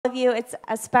of you. It's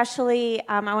especially,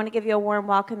 I want to give you a warm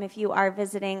welcome if you are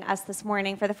visiting us this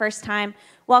morning for the first time.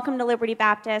 Welcome to Liberty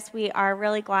Baptist. We are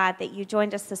really glad that you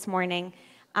joined us this morning.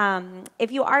 If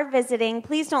you are visiting,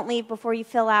 please don't leave before you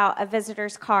fill out a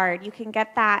visitor's card. You can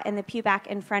get that in the pew back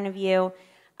in front of you.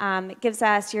 It gives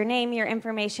us your name, your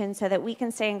information, so that we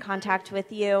can stay in contact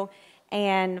with you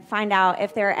and find out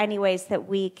if there are any ways that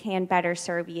we can better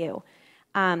serve you.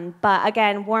 But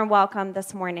again, warm welcome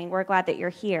this morning. We're glad that you're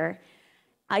here.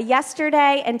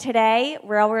 Yesterday and today,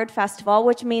 Railroad Festival,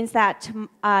 which means that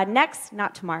next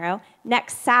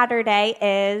Saturday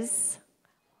is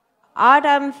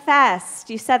Autumn Fest.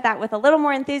 You said that with a little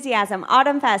more enthusiasm.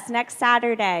 Autumn Fest, next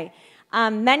Saturday.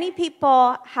 Many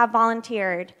people have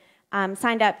volunteered,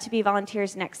 signed up to be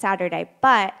volunteers next Saturday,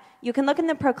 but you can look in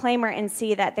the Proclaimer and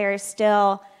see that there is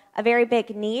still a very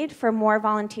big need for more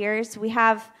volunteers. We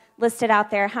have listed out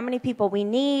there how many people we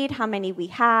need, how many we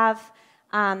have.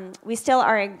 We still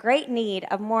are in great need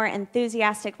of more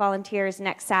enthusiastic volunteers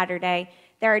next Saturday.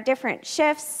 There are different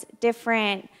shifts,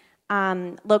 different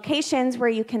locations where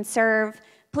you can serve.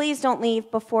 Please don't leave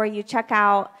before you check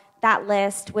out that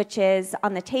list, which is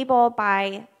on the table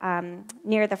by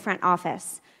near the front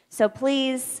office. So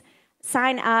please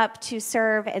sign up to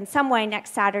serve in some way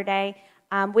next Saturday.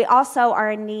 We also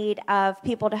are in need of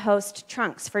people to host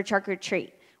trunks for Trunk or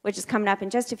Treat, which is coming up in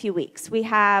just a few weeks. We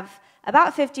have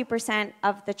about 50%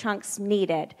 of the trunks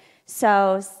needed.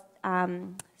 So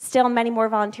still many more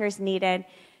volunteers needed.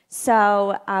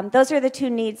 So those are the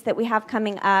two needs that we have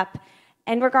coming up.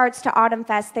 In regards to Autumn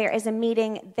Fest, there is a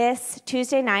meeting this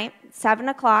Tuesday night, 7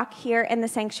 o'clock here in the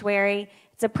sanctuary.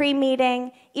 It's a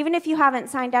pre-meeting. Even if you haven't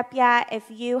signed up yet, if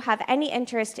you have any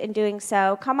interest in doing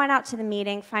so, come on out to the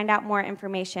meeting, find out more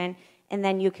information, and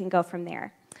then you can go from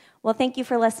there. Well, thank you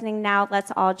for listening. Now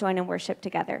let's all join in worship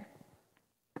together.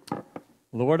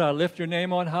 Lord, I lift your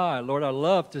name on high. Lord, I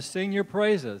love to sing your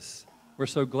praises. We're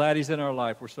so glad he's in our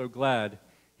life. We're so glad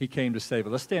he came to save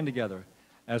us. Let's stand together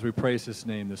as we praise his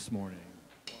name this morning.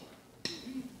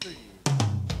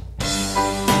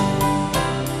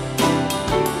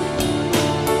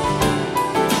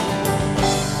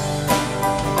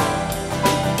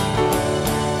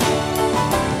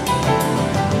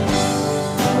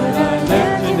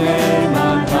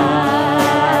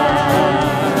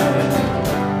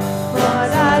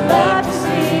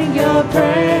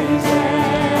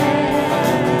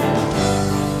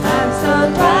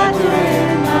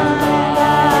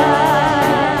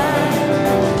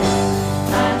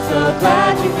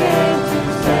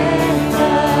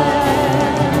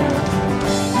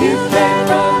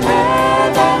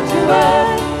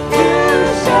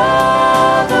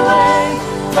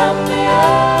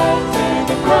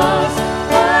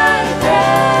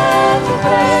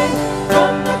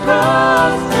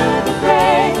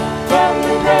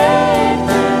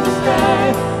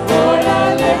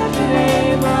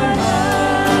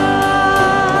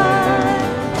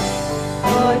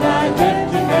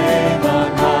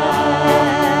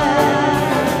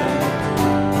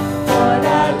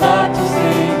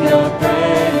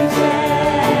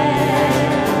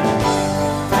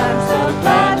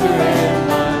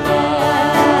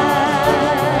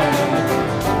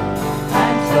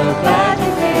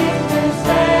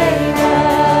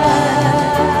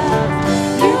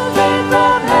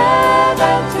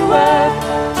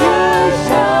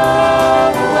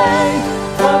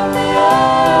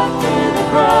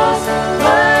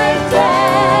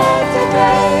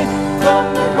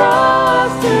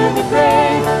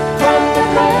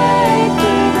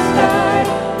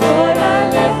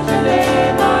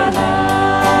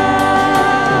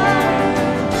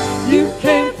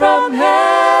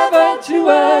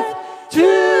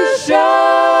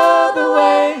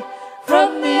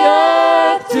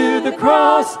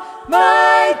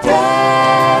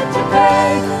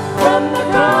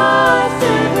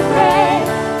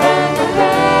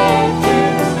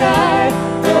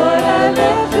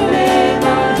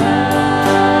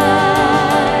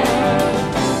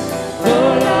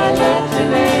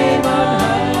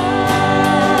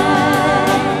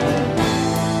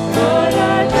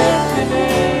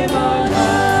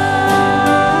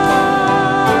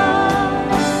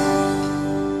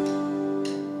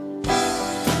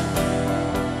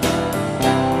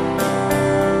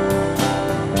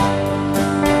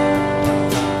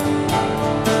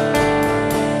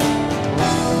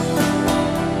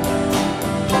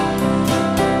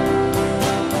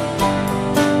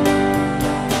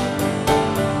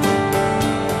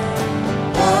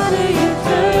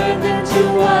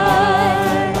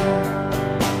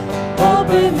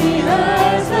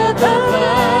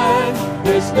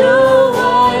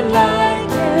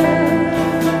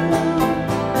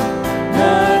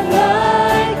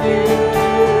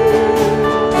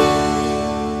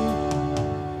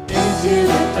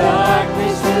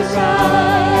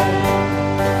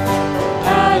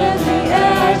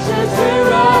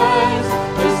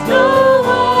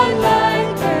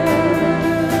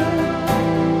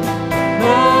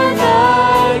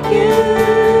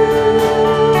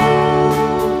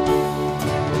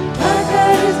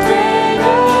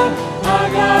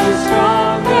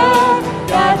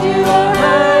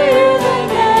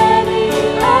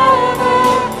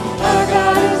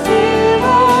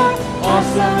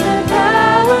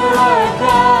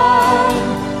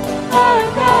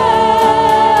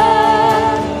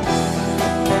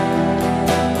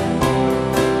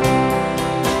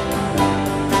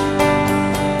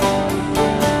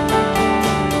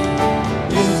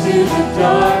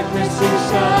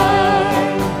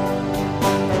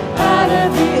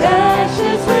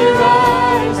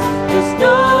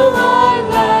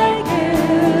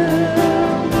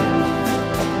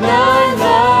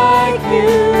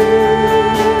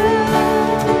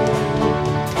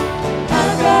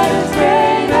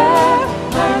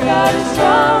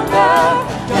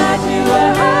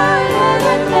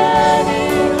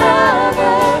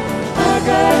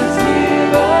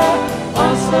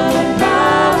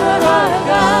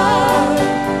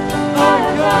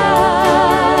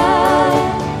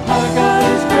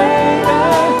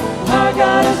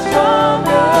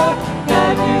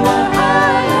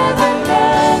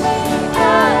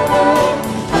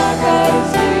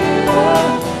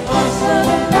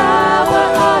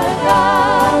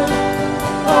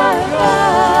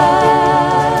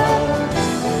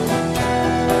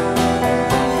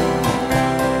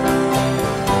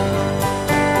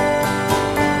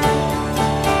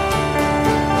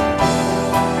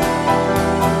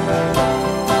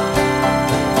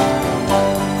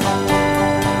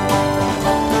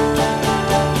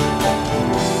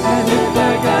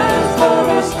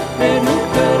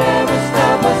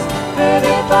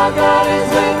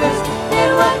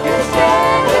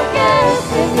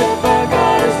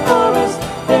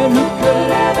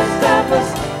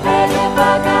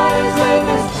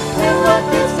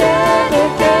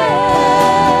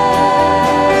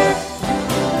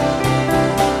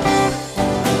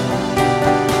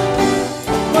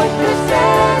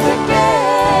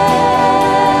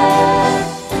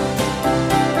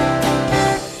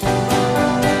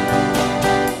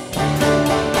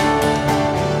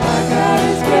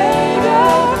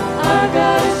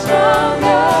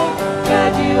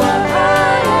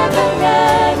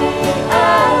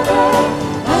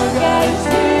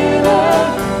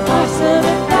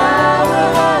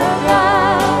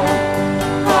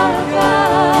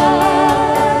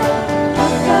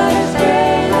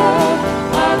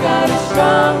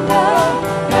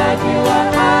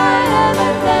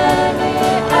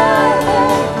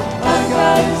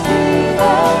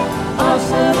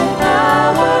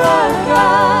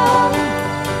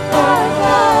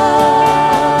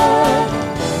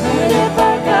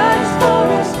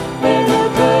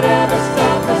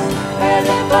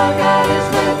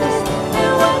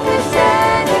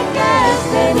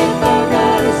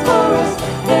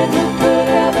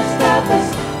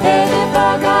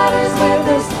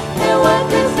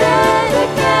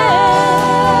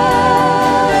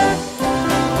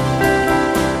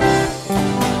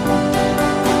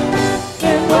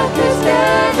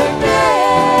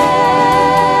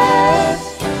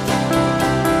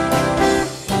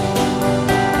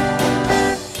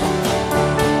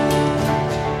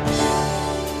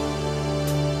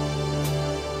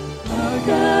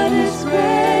 God is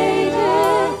greater,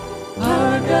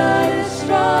 our God is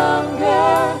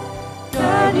stronger.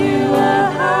 God, you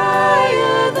are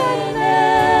higher than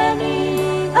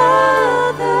any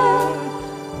other.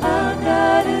 Our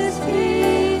God is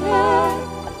bigger,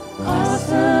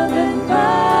 awesome in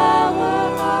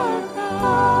power. Our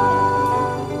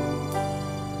God,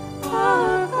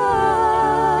 our God.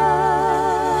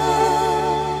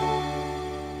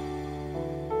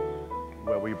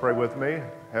 Well, will you pray with me?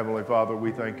 Heavenly Father,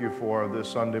 we thank you for this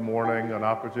Sunday morning, an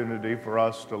opportunity for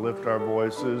us to lift our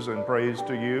voices in praise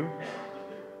to you.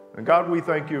 And God, we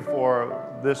thank you for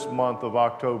this month of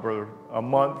October, a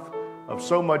month of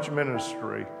so much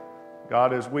ministry.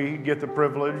 God, as we get the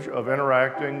privilege of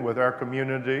interacting with our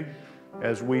community,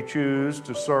 as we choose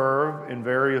to serve in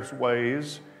various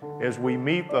ways, as we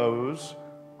meet those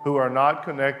who are not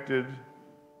connected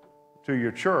to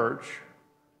your church,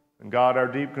 and God, our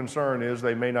deep concern is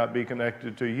they may not be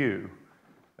connected to you.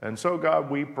 And so, God,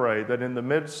 we pray that in the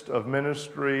midst of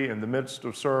ministry, in the midst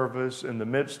of service, in the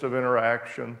midst of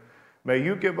interaction, may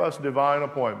you give us divine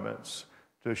appointments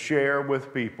to share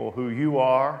with people who you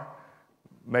are.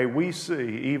 May we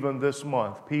see, even this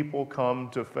month, people come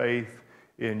to faith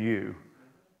in you.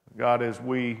 God, as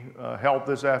we help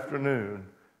this afternoon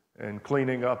in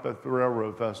cleaning up at the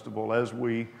Railroad Festival, as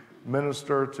we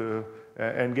minister to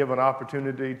and give an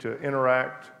opportunity to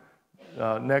interact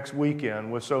next weekend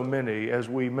with so many, as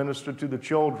we minister to the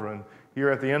children here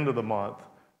at the end of the month.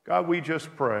 God, we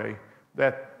just pray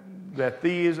that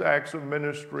these acts of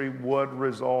ministry would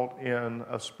result in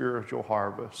a spiritual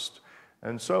harvest.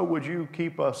 And so would you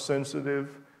keep us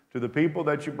sensitive to the people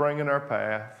that you bring in our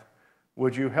path?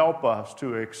 Would you help us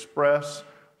to express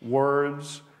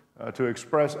words, to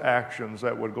express actions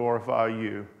that would glorify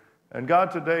you? And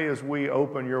God, today as we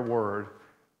open your word,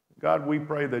 God, we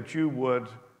pray that you would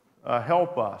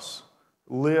help us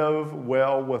live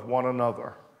well with one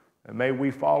another. And may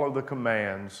we follow the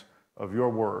commands of your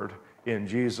word in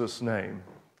Jesus' name.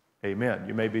 Amen.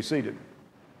 You may be seated.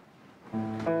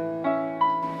 One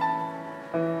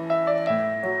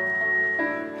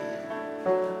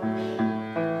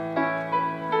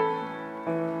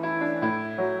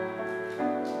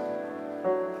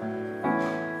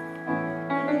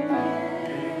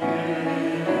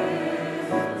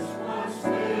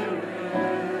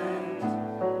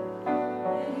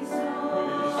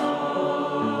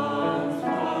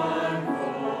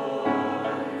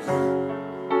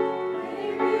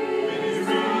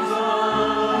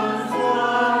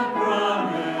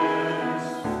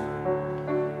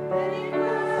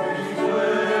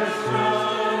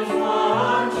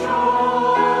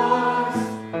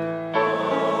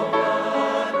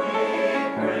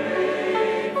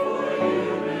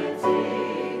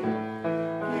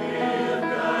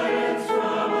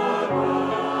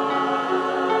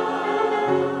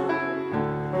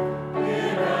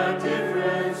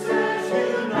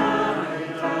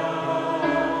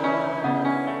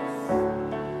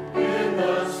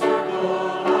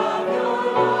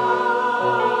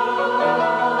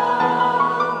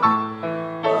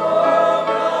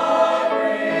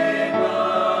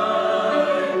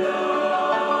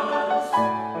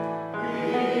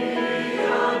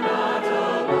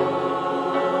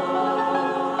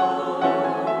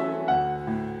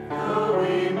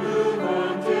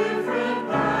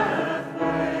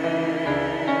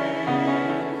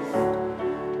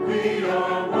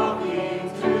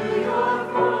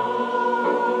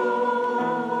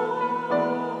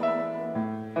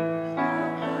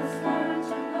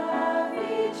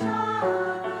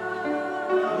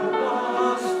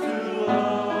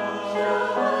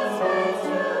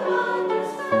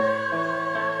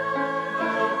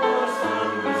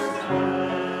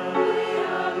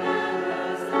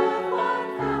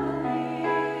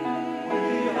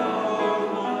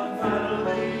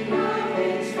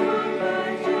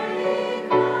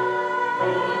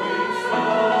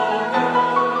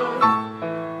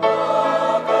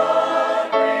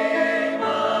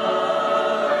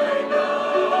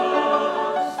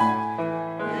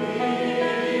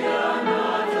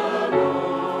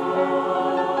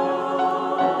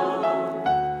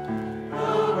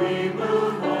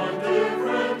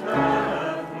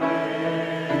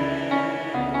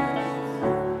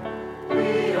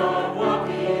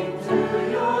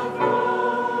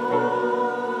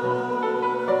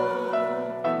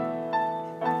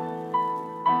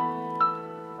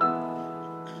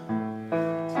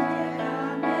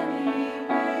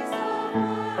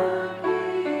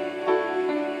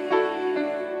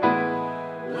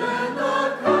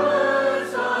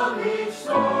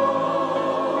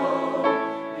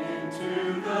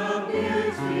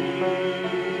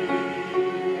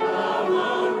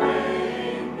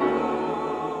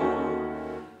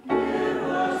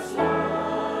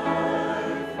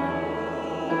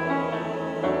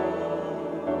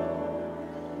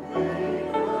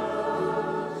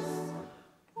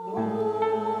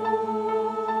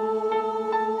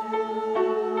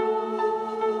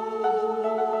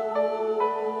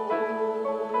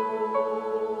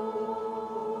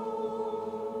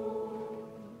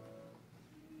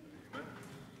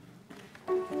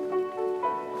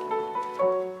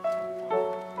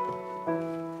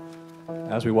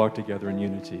as we walk together in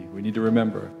unity. We need to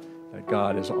remember that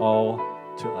God is all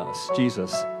to us.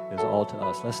 Jesus is all to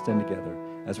us. Let's stand together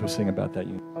as we sing about that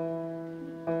unity.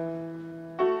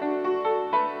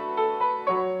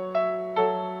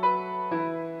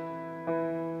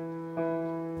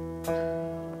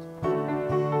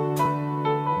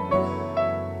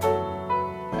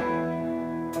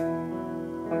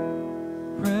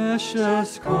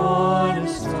 Precious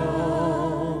cornerstone,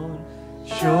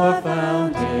 sure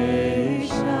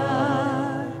foundation,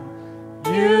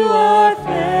 you are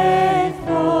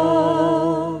faithful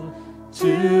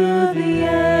to the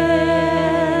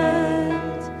end.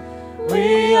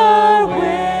 We are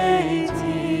waiting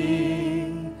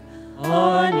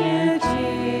on you,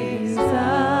 Jesus.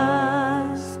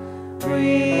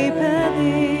 We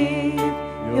believe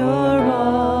you're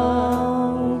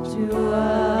all to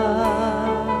us.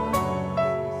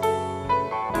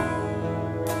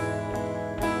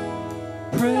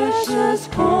 Precious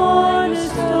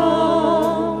cornerstone,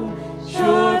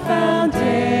 sure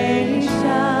foundation,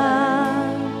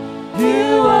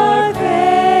 you are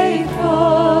faithful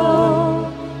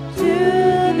to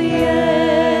the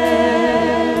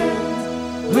end.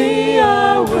 We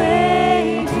are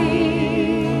waiting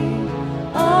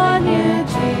on you,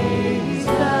 Jesus.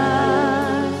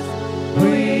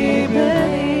 We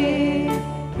believe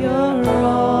you're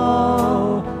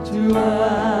all to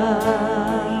us.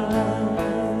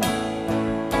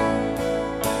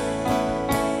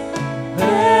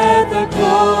 Let the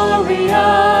glory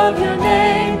of your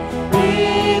name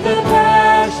be the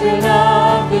passion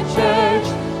of the church.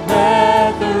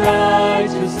 Let the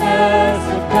righteousness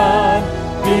of God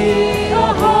be a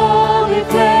holy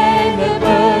flame that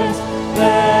burns.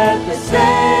 Let the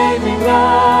saving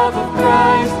love of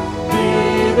Christ be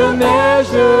the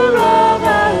measure of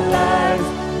our lives.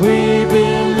 We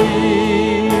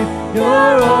believe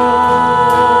you're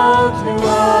all to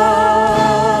us.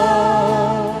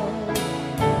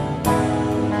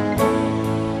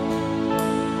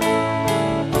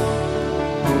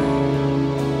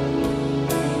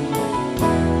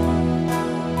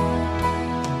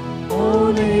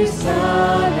 Only Son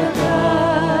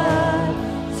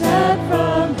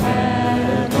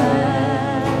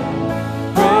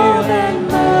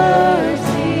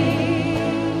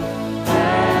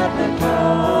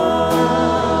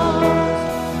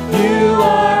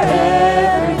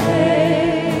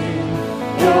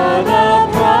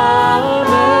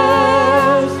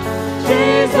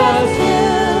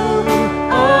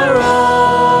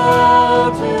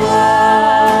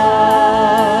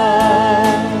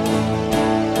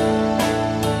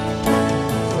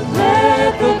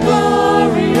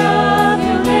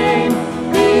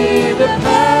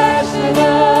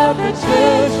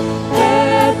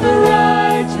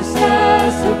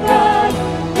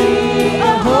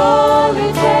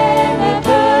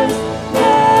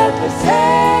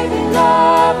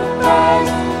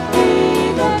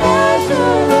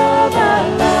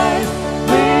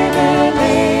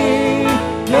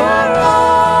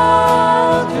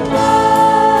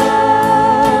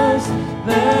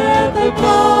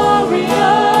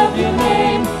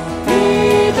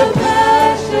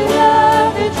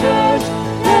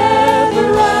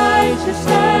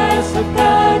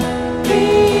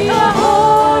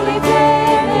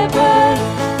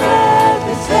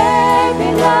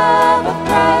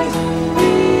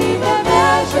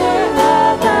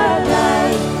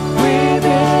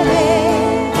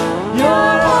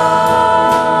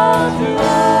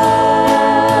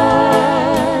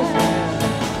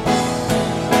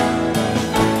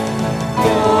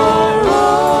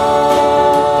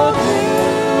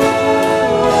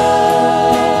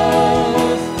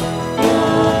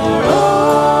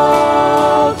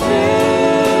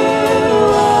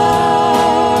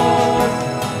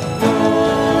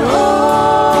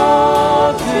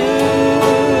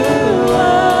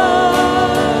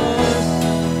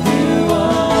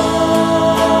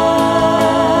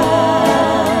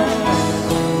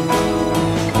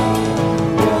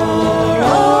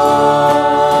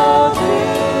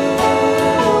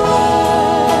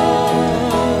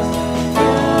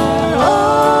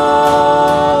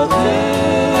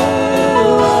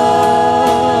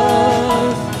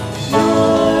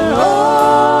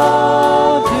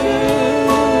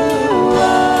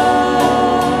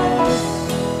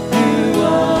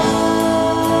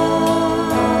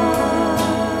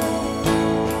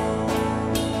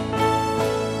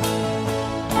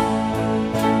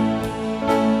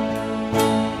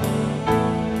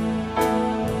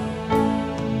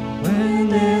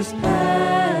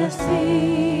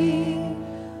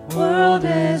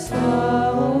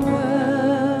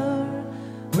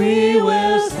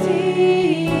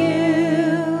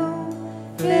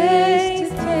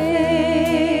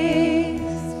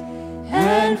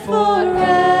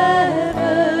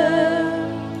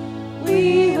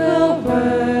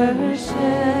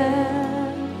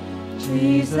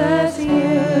Jesus, you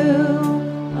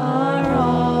are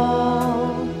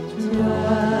all to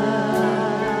us.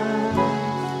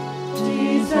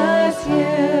 Jesus,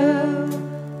 you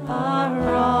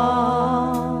are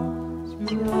all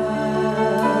to us.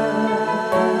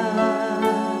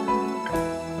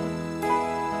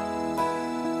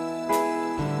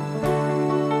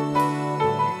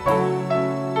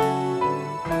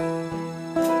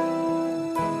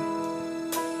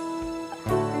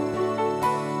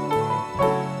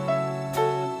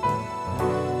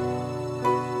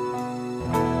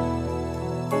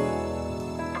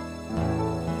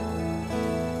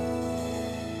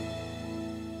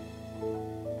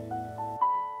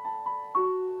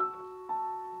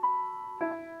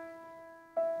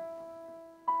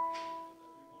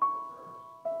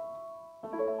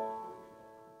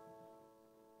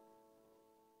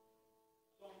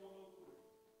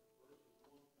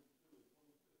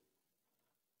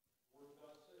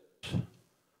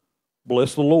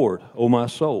 Bless the Lord, O my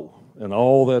soul, and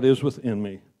all that is within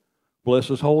me. Bless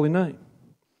his holy name.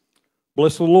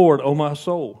 Bless the Lord, O my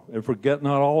soul, and forget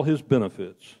not all his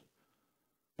benefits.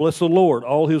 Bless the Lord,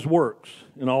 all his works,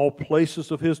 in all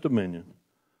places of his dominion.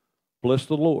 Bless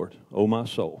the Lord, O my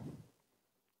soul.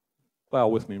 Bow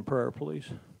with me in prayer, please.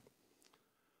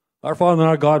 Our Father and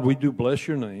our God, we do bless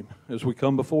your name as we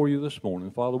come before you this morning.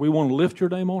 Father, we want to lift your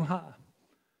name on high.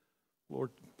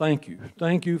 Lord, thank you.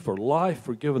 Thank you for life,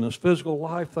 for giving us physical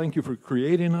life. Thank you for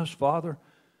creating us, Father.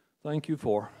 Thank you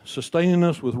for sustaining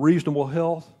us with reasonable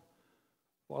health.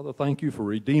 Father, thank you for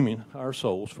redeeming our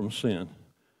souls from sin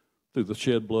through the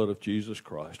shed blood of Jesus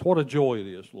Christ. What a joy it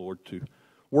is, Lord, to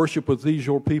worship with these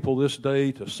your people this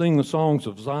day, to sing the songs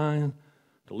of Zion,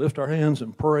 to lift our hands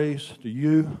in praise to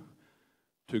you,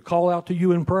 to call out to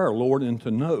you in prayer, Lord, and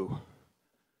to know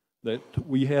that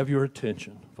we have your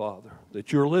attention, Father,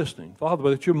 that you're listening. Father,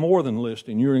 but that you're more than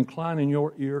listening. You're inclining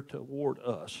your ear toward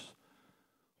us.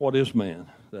 What is man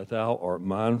that thou art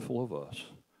mindful of us?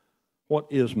 What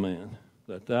is man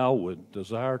that thou would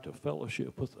desire to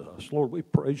fellowship with us? Lord, we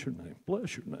praise your name.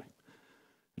 Bless your name.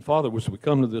 And Father, as we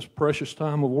come to this precious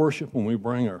time of worship, when we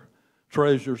bring our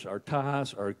treasures, our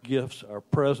tithes, our gifts, our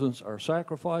presents, our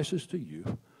sacrifices to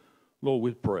you, Lord,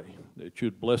 we pray that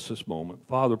you'd bless this moment.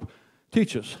 Father,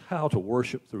 teach us how to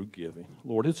worship through giving.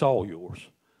 Lord, it's all yours.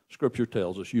 Scripture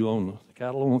tells us you own the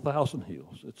cattle on 1,000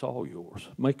 hills. It's all yours.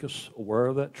 Make us aware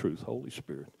of that truth, Holy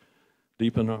Spirit,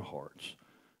 deep in our hearts.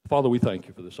 Father, we thank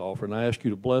you for this offering. I ask you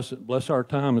to bless it. Bless our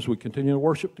time as we continue to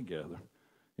worship together.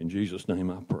 In Jesus'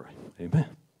 name I pray.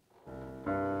 Amen.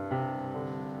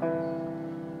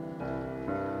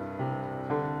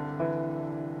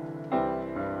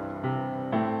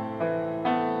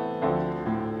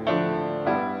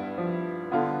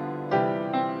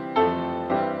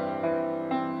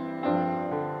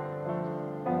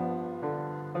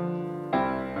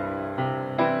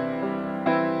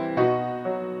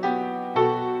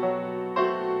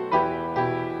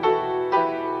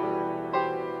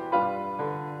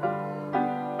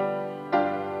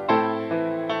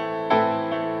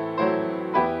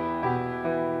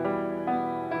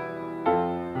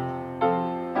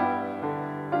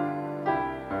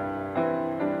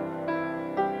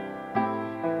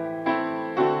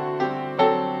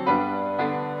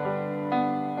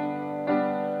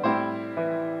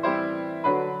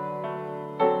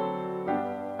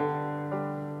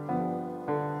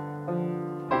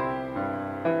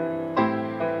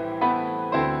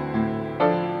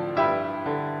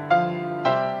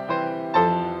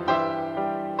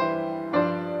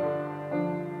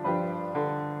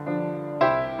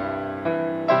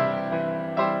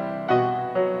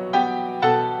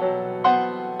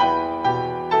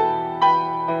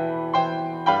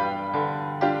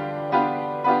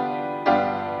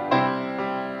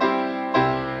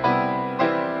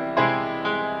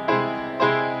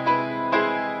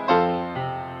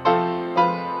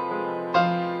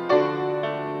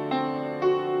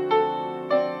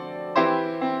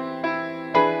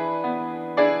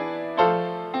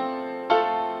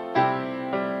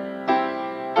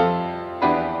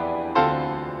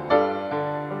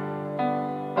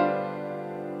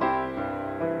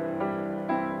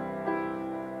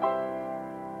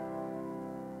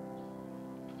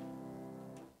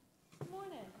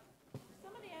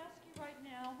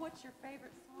 What's your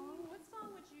favorite song? What song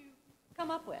would you come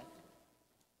up with?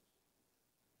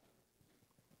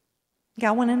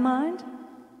 Got one in mind?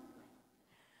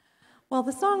 Well,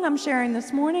 the song I'm sharing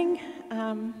this morning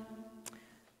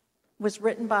was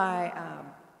written by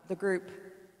the group,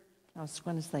 I was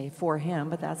going to say For Him,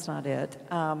 but that's not it.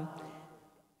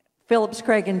 Phillips,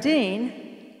 Craig, and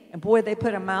Dean. And boy, they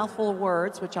put a mouthful of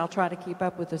words, which I'll try to keep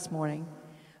up with this morning.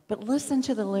 But listen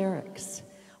to the lyrics.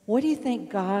 What do you think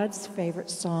God's favorite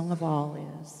song of all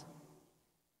is?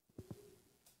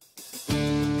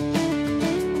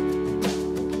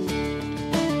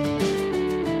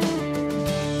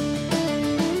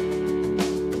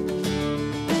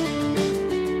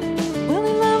 Well,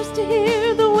 he loves to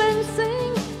hear the wind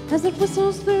sing as it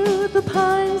whistles through the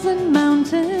pines and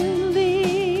mountain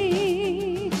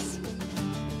leaves.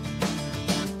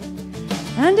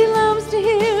 And he loves to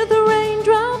hear the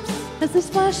raindrops as they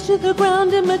splash to the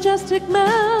ground in majestic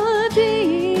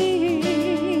melody.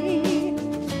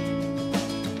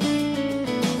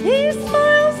 He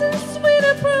smiles in sweet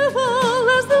approval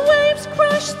as the waves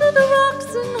crash through the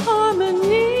rocks in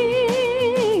harmony.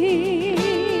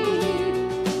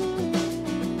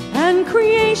 And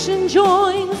creation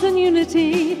joins in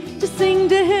unity to sing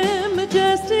to him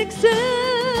majestic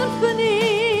symphonies.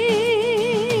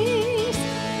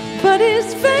 But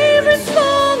his favorite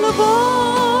song of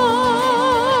all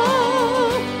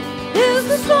is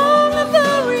the song of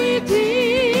the redeemed,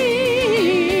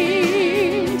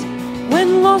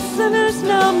 when lost sinners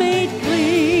now made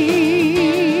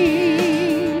clean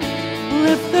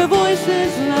lift their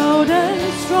voices loud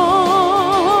and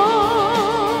strong,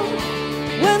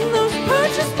 when those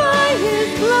purchased by his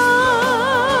blood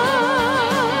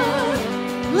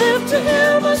live to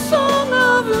him a song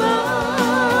of love.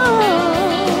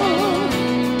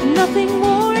 Nothing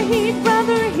more he'd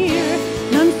rather hear,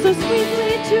 none so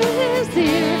sweetly to his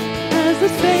ear as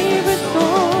his favorite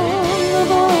song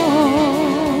of all.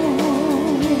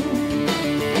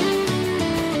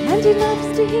 And he loves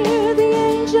to hear the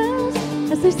angels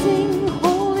as they sing,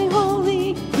 holy,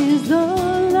 holy is the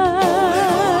Lamb.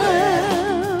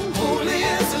 Holy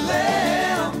is the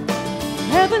Lamb.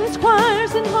 Heaven's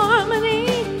choirs in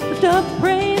harmony lift up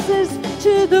praises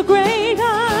to the great I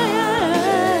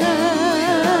am.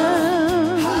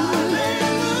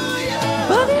 Hallelujah.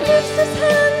 But he lifts his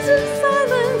hands in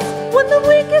silence when the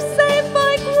weak is saved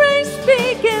by grace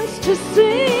begins to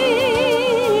sing.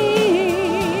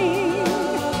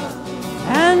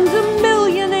 And a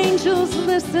million angels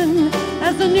listen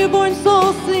as the newborn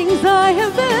soul sings, I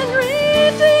have been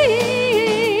redeemed.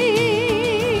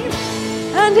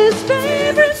 And his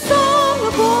favorite song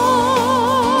of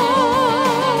all,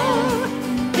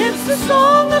 it's the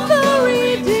song of the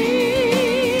redeemed,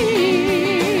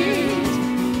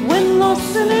 when lost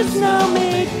sinners now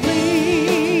made clean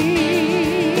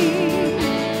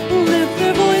lift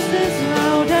their voices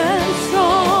loud and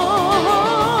strong,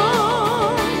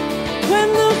 when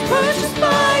those purchased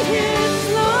by his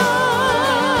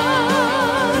blood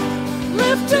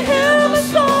lift to him a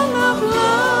song of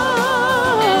love.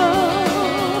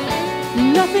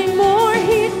 Nothing more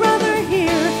he'd rather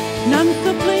hear, none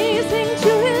so pleasing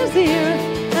to his ear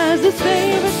as his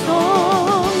favorite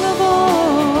song of all.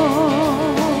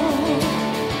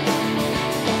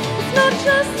 It's not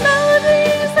just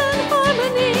melodies and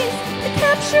harmonies that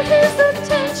capture his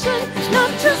attention,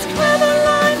 not just clever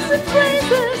lines and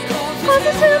phrases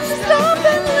causes him to stop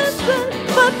and listen,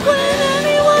 but when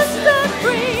anyone's set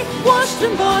free, washed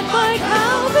and bought by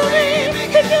Calvary,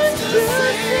 begins to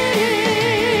sing.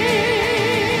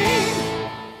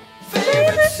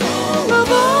 Favorite song of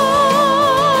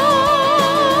all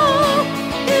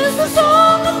is the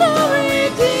song of the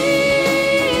redeemed,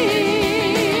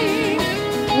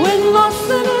 when lost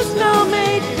sinners now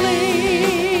made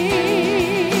clean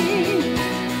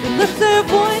lift their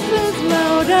voices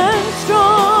loud and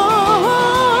strong,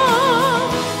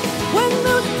 when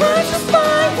those purchased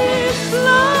by his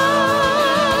blood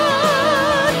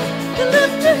they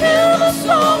lift to him a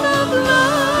song of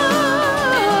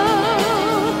love.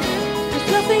 There's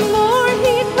nothing more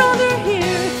he'd rather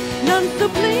hear, none so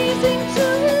pleasing to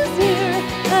his ear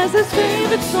as his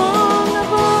favorite song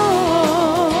of all.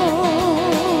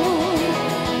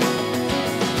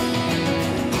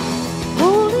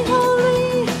 Holy,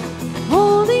 holy,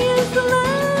 holy is the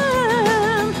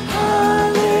Lamb.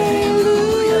 Hallelujah,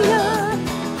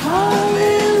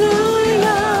 hallelujah.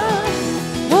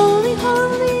 Holy,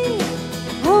 holy,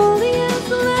 holy is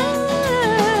the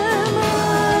Lamb.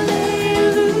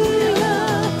 Hallelujah,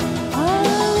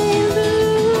 hallelujah.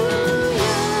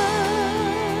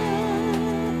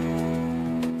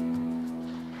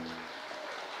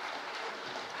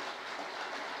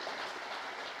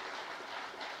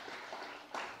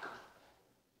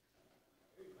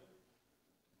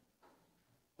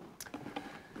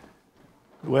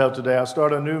 Well, today I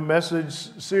start a new message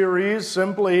series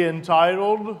simply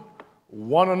entitled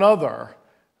One Another,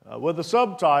 with a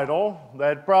subtitle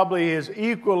that probably is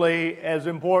equally as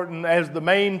important as the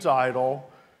main title,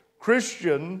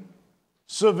 Christian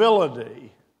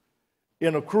Civility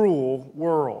in a Cruel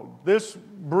World. This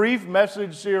brief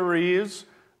message series,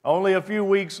 only a few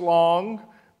weeks long,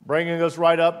 bringing us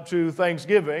right up to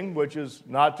Thanksgiving, which is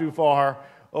not too far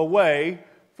away,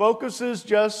 focuses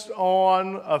just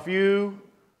on a few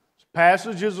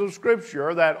passages of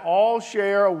Scripture that all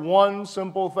share one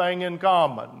simple thing in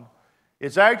common.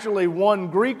 It's actually one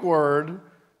Greek word,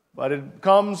 but it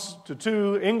comes to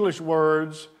two English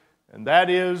words, and that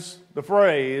is the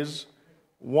phrase,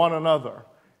 one another.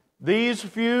 These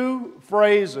few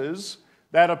phrases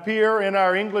that appear in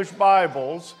our English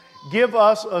Bibles give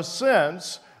us a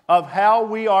sense of how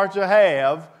we are to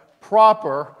have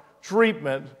proper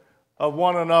treatment of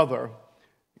one another.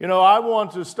 You know, I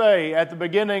want to stay at the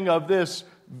beginning of this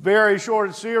very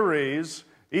short series,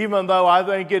 even though I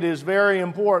think it is very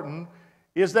important,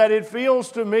 is that it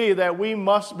feels to me that we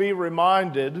must be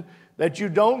reminded that you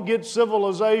don't get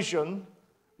civilization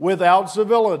without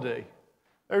civility.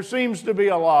 There seems to be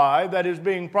a lie that is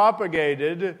being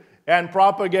propagated and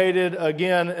propagated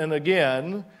again and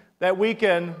again, that we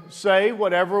can say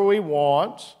whatever we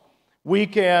want, we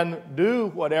can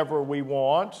do whatever we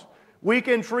want, we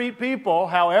can treat people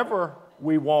however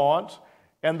we want,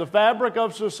 and the fabric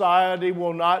of society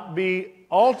will not be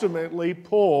ultimately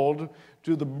pulled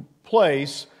to the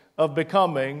place of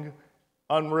becoming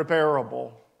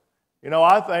unrepairable. You know,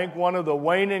 I think one of the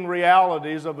waning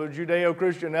realities of a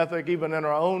Judeo-Christian ethic, even in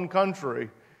our own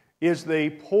country, is the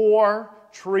poor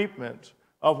treatment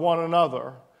of one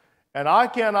another. And I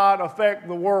cannot affect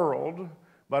the world,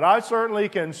 but I certainly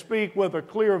can speak with a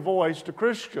clear voice to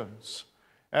Christians.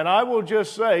 And I will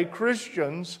just say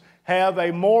Christians have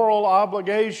a moral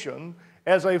obligation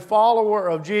as a follower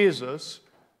of Jesus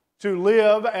to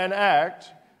live and act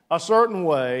a certain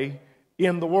way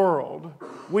in the world.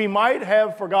 We might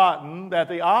have forgotten that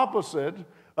the opposite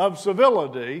of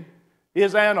civility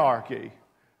is anarchy.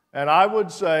 And I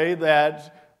would say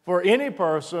that for any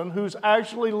person who's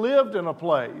actually lived in a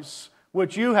place,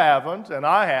 which you haven't and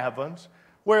I haven't,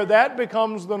 where that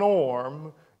becomes the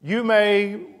norm, you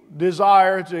may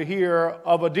desire to hear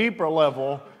of a deeper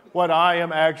level what I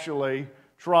am actually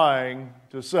trying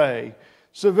to say.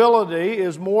 Civility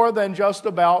is more than just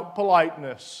about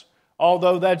politeness,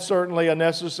 although that's certainly a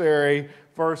necessary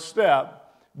first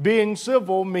step. Being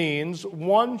civil means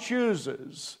one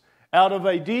chooses, out of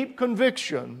a deep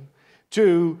conviction,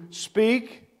 to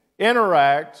speak,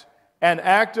 interact, and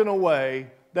act in a way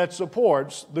that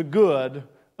supports the good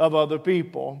of other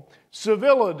people.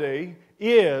 Civility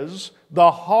is the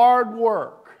hard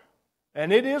work,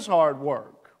 and it is hard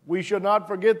work. We should not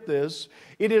forget this.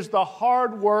 It is the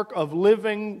hard work of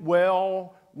living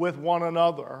well with one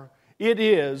another. It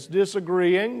is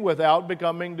disagreeing without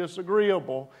becoming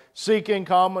disagreeable, seeking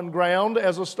common ground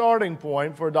as a starting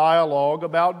point for dialogue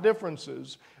about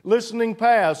differences, listening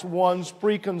past one's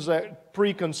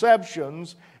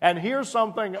preconceptions. And here's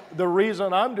something, the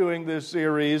reason I'm doing this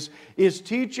series is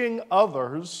teaching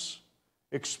others,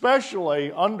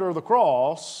 especially under the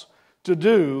cross, to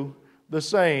do the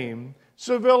same.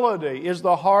 Civility is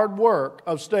the hard work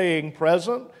of staying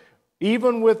present,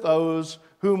 even with those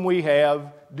whom we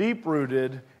have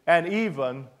deep-rooted and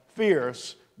even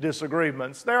fierce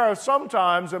disagreements. There are some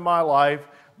times in my life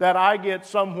that I get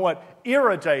somewhat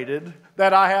irritated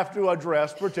that I have to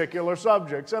address particular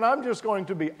subjects. And I'm just going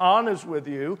to be honest with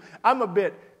you. I'm a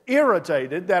bit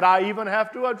irritated that I even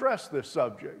have to address this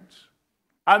subject.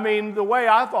 I mean, the way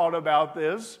I thought about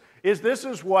this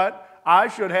is what I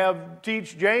should have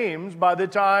teach James by the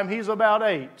time he's about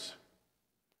 8.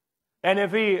 And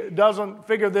if he doesn't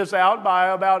figure this out by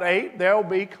about 8, there'll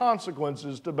be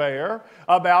consequences to bear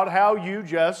about how you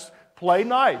just play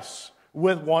nice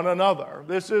with one another.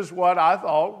 This is what I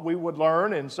thought we would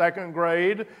learn in 2nd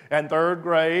grade and 3rd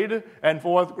grade and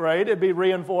 4th grade. It'd be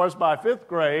reinforced by 5th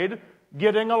grade,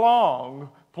 getting along,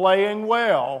 playing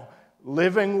well,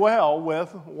 living well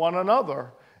with one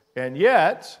another. And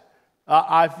yet,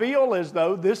 I feel as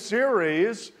though this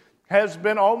series has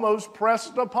been almost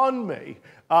pressed upon me.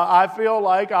 I feel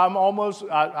like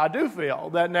I do feel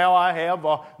that now I have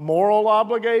a moral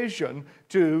obligation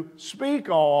to speak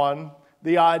on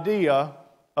the idea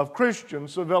of Christian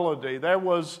civility. There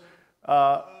was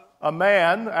a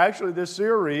man, actually this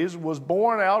series was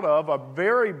born out of a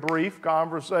very brief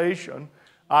conversation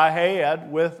I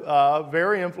had with a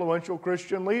very influential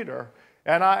Christian leader.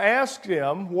 And I asked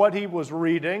him what he was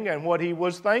reading and what he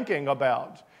was thinking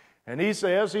about. And he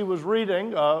says he was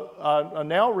reading a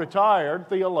now retired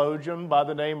theologian by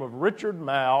the name of Richard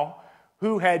Mouw,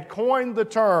 who had coined the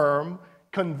term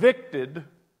convicted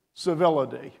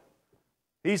civility.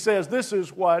 He says this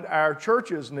is what our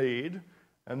churches need,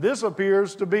 and this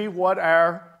appears to be what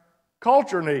our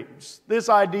culture needs, this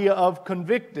idea of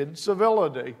convicted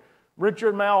civility.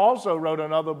 Richard Mouw also wrote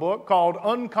another book called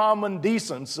Uncommon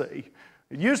Decency.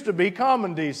 It used to be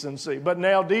common decency, but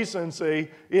now decency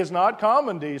is not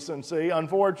common decency.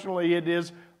 Unfortunately, it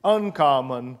is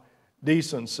uncommon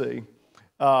decency.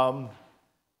 And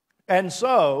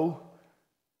so,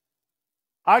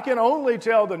 I can only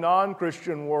tell the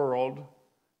non-Christian world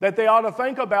that they ought to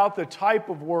think about the type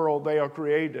of world they are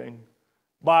creating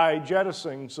by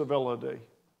jettisoning civility.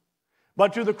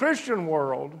 But to the Christian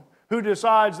world, who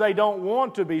decides they don't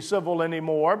want to be civil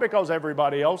anymore because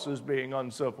everybody else is being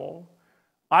uncivil,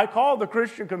 I call the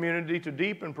Christian community to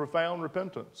deep and profound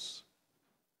repentance.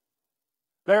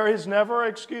 There is never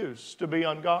excuse to be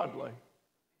ungodly.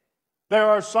 There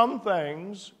are some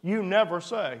things you never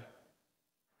say.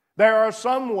 There are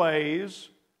some ways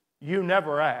you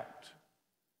never act.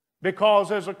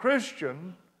 Because as a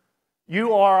Christian,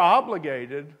 you are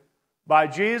obligated by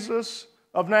Jesus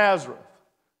of Nazareth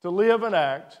to live and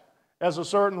act as a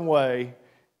certain way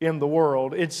in the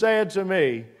world. It's sad to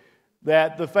me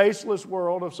that the faceless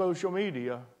world of social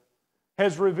media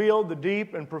has revealed the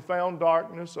deep and profound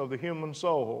darkness of the human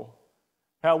soul.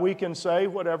 How we can say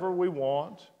whatever we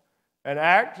want and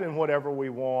act in whatever we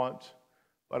want,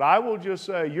 but I will just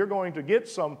say you're going to get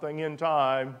something in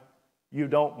time you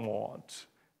don't want.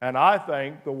 And I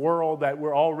think the world that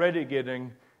we're already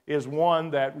getting is one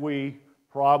that we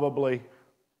probably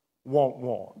won't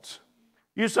want.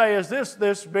 You say, is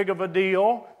this big of a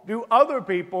deal? Do other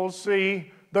people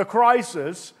see the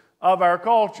crisis of our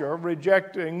culture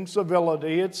rejecting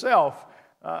civility itself?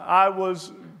 I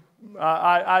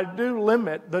do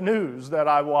limit the news that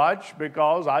I watch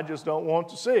because I just don't want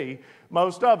to see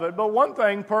most of it. But one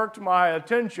thing perked my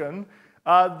attention,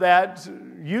 that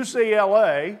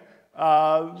UCLA,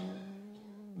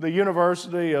 the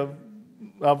University of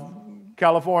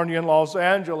California in Los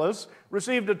Angeles,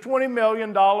 received a $20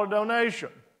 million donation.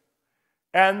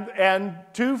 And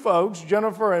two folks,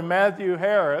 Jennifer and Matthew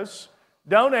Harris,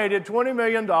 donated $20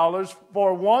 million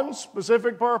for one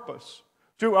specific purpose,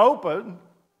 to open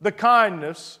the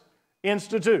Kindness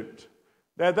Institute.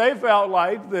 That they felt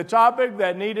like the topic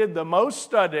that needed the most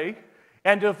study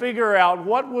and to figure out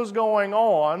what was going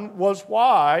on was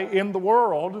why in the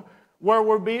world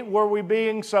were we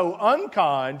being so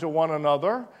unkind to one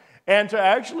another, and to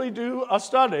actually do a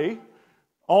study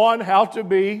on how to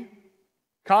be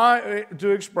kind, to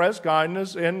express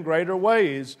kindness in greater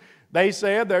ways. They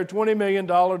said their $20 million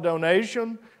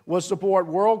donation was support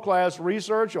world-class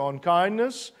research on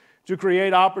kindness, to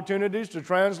create opportunities to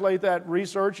translate that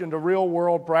research into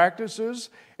real-world practices,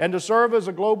 and to serve as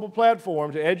a global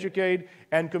platform to educate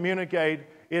and communicate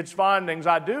its findings.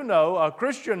 I do know a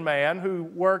Christian man who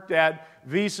worked at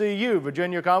VCU,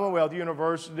 Virginia Commonwealth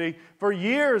University, for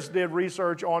years did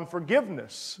research on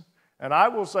forgiveness. And I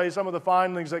will say some of the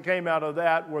findings that came out of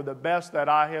that were the best that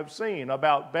I have seen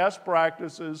about best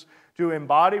practices to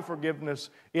embody forgiveness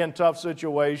in tough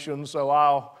situations. So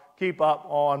I'll keep up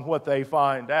on what they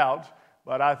find out.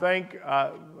 But I think,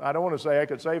 I don't want to say I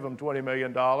could save them $20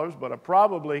 million, but I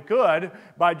probably could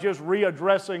by just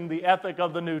readdressing the ethic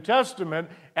of the New Testament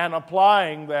and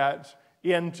applying that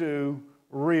into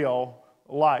real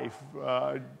life.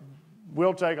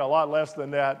 We'll take a lot less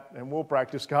than that and we'll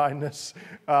practice kindness.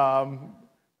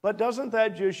 But doesn't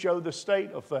that just show the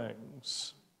state of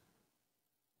things?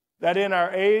 That in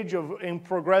our age of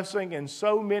progressing in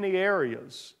so many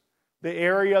areas, the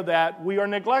area that we are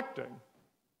neglecting,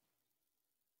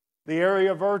 the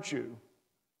area of virtue,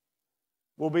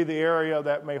 will be the area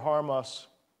that may harm us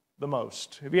the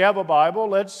most. If you have a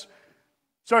Bible,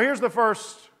 so here's the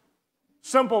first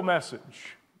simple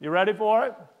message. You ready for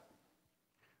it?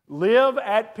 Live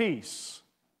at peace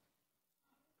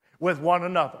with one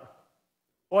another.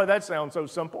 Boy, that sounds so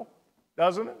simple,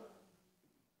 doesn't it?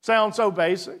 Sounds so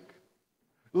basic.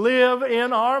 Live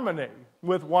in harmony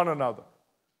with one another.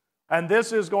 And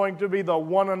this is going to be the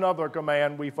one another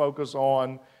command we focus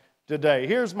on today.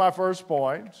 Here's my first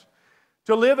point.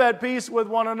 To live at peace with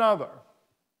one another,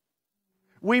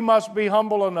 we must be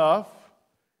humble enough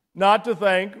not to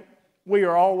think we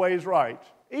are always right.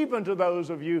 Even to those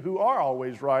of you who are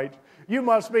always right, you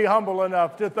must be humble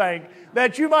enough to think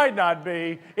that you might not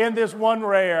be in this one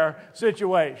rare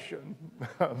situation.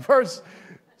 Verse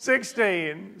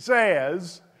 16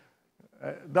 says,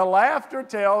 the laughter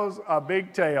tells a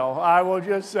big tale, I will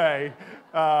just say.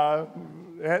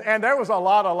 And there was a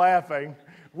lot of laughing,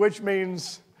 which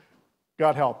means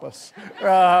God help us.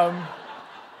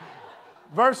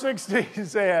 Verse 16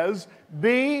 says,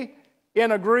 be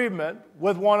in agreement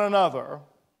with one another.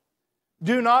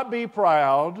 Do not be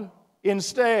proud.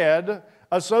 Instead,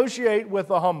 associate with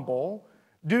the humble.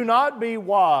 Do not be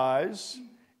wise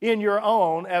in your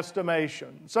own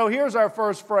estimation. So here's our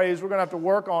first phrase. We're going to have to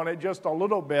work on it just a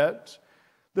little bit.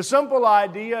 The simple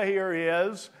idea here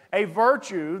is a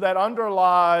virtue that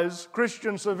underlies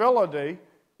Christian civility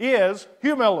is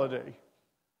humility.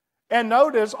 And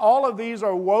notice all of these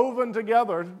are woven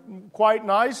together quite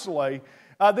nicely.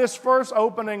 This first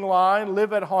opening line,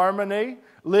 live at harmony,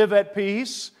 live at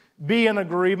peace, be in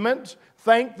agreement,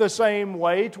 think the same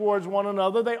way towards one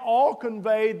another, they all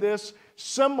convey this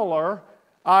similar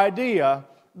idea.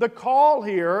 The call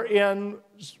here in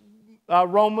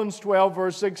Romans 12,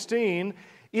 verse 16,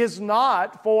 is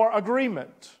not for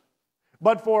agreement,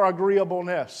 but for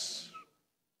agreeableness.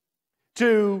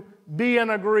 To be in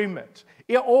agreement.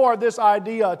 Or this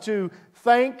idea to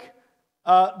think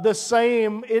the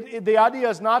same, the idea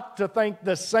is not to think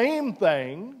the same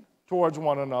thing towards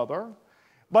one another,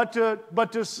 but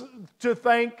to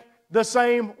think the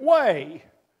same way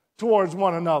towards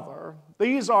one another.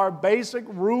 These are basic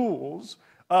rules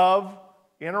of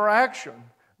interaction,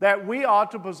 that we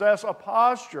ought to possess a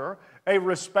posture, a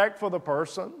respect for the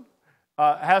person,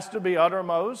 has to be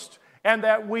uttermost, and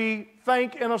that we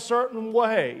think in a certain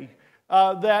way,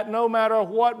 that no matter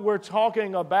what we're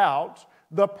talking about,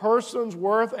 the person's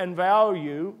worth and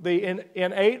value, the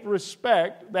innate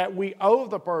respect that we owe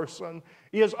the person,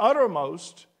 is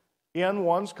uttermost in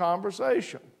one's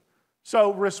conversation.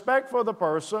 So respect for the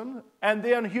person, and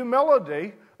then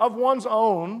humility of one's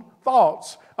own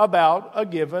thoughts about a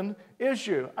given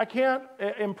issue. I can't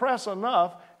impress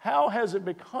enough how has it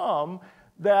become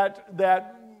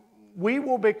that we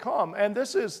will become, and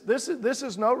this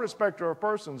is no respecter of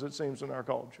persons, it seems, in our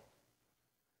culture.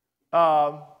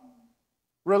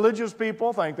 Religious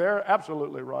people think they're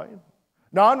absolutely right.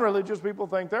 Non-religious people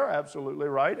think they're absolutely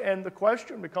right, and the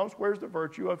question becomes, where's the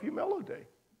virtue of humility?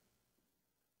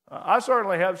 I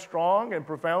certainly have strong and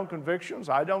profound convictions.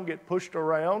 I don't get pushed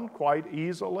around quite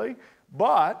easily,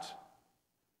 but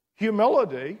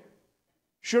humility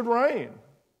should reign.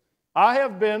 I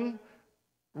have been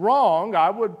wrong,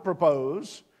 I would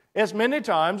propose, as many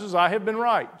times as I have been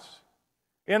right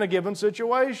in a given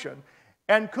situation.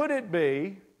 And could it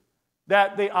be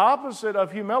that the opposite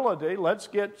of humility, let's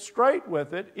get straight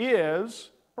with it,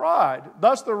 is pride?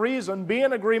 Thus the reason, be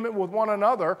in agreement with one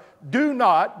another, do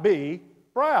not be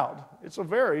proud. It's a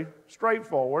very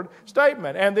straightforward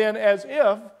statement. And then as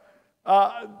if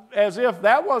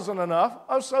that wasn't enough,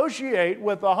 associate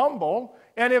with the humble.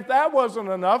 And if that wasn't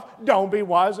enough, don't be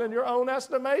wise in your own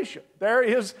estimation. There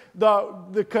is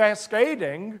the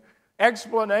cascading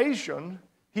explanation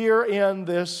here in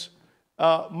this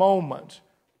moment.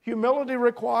 Humility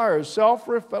requires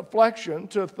self-reflection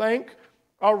to think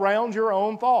around your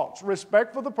own thoughts,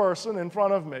 respect for the person in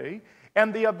front of me,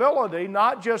 and the ability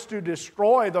not just to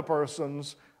destroy the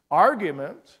person's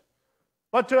argument,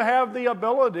 but to have the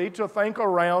ability to think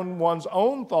around one's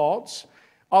own thoughts,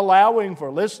 allowing for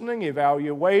listening,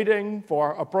 evaluating,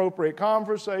 for appropriate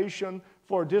conversation,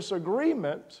 for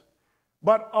disagreement,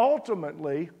 but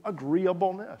ultimately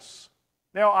agreeableness.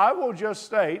 Now, I will just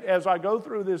state, as I go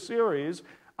through this series,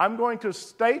 I'm going to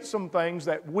state some things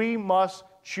that we must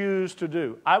choose to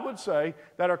do. I would say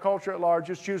that our culture at large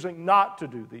is choosing not to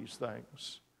do these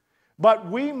things. But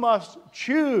we must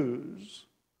choose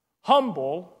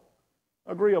humble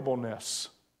agreeableness.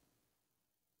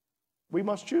 We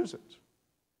must choose it.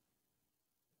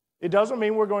 It doesn't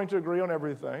mean we're going to agree on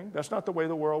everything. That's not the way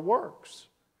the world works.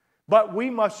 But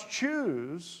we must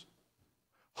choose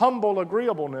humble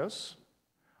agreeableness.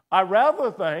 I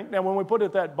rather think, now when we put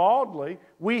it that baldly,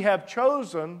 we have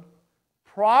chosen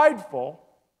prideful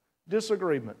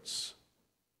disagreements.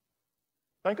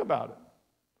 Think about it.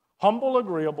 Humble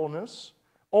agreeableness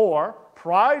or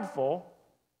prideful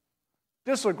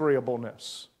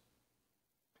disagreeableness.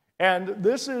 And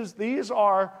these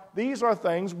are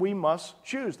things we must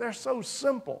choose. They're so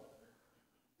simple.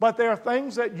 But they're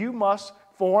things that you must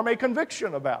form a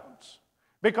conviction about.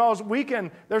 Because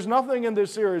there's nothing in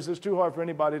this series that's too hard for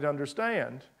anybody to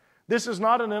understand. This is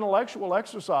not an intellectual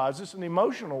exercise. It's an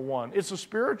emotional one. It's a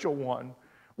spiritual one.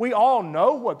 We all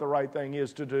know what the right thing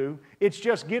is to do. It's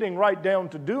just getting right down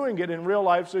to doing it in real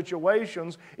life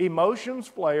situations. Emotions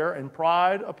flare and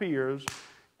pride appears,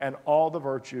 and all the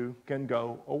virtue can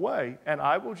go away. And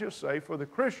I will just say, for the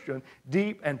Christian,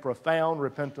 deep and profound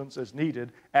repentance is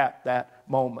needed at that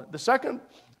moment. The second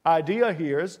idea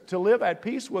here is to live at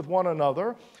peace with one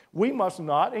another. We must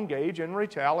not engage in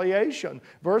retaliation.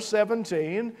 Verse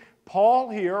 17, Paul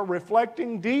here,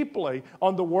 reflecting deeply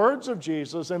on the words of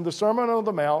Jesus in the Sermon on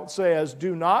the Mount, says,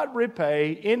 do not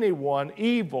repay anyone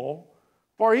evil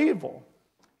for evil.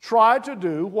 Try to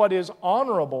do what is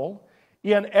honorable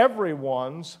in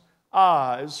everyone's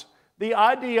eyes. The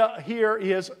idea here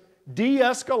is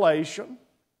de-escalation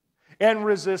and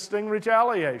resisting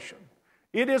retaliation.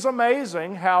 It is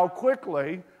amazing how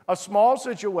quickly a small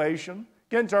situation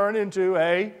can turn into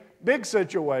a big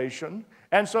situation.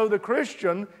 And so the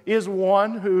Christian is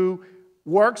one who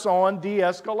works on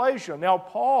de-escalation. Now,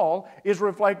 Paul is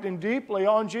reflecting deeply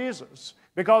on Jesus,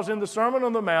 because in the Sermon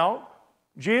on the Mount,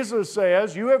 Jesus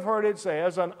says, you have heard it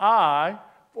says, an eye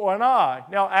for an eye.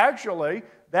 Now, actually,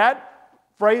 that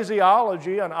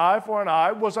phraseology, an eye for an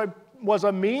eye, was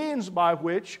a means by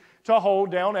which to hold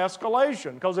down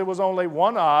escalation, because it was only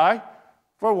one eye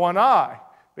for one eye.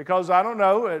 Because, I don't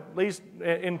know, at least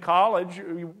in college,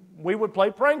 we would play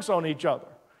pranks on each other.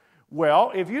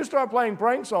 Well, if you start playing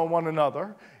pranks on one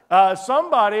another,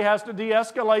 somebody has to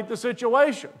de-escalate the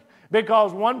situation,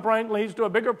 because one prank leads to a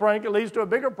bigger prank, it leads to a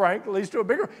bigger prank, it leads to a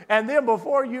bigger, and then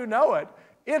before you know it,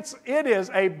 it is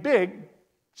a big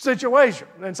situation.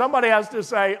 And somebody has to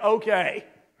say, okay,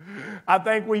 I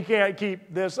think we can't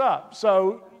keep this up.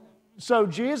 So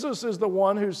Jesus is the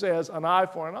one who says an eye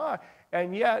for an eye.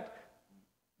 And yet,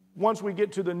 once we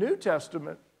get to the New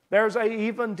Testament, there's an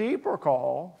even deeper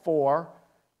call for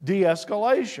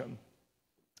de-escalation.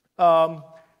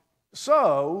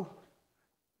 So,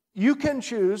 you can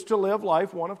choose to live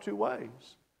life one of two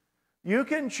ways. You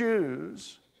can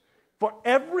choose, for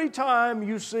every time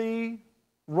you see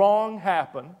wrong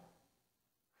happen,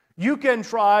 you can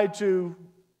try to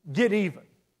get even.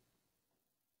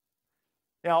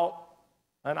 Now,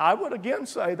 and I would again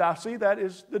say that I see that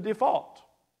is the default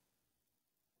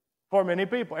for many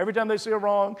people. Every time they see a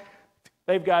wrong,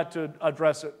 they've got to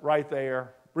address it right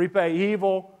there. Repay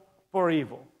evil for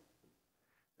evil.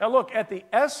 Now look, at the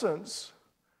essence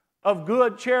of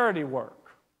good charity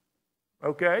work,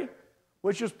 okay,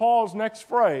 which is Paul's next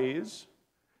phrase,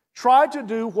 try to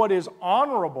do what is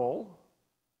honorable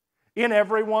in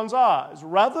everyone's eyes,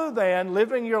 rather than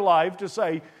living your life to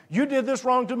say, you did this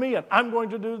wrong to me and I'm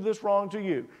going to do this wrong to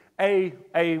you. A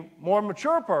more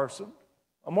mature person,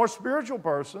 a more spiritual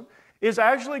person, is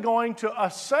actually going to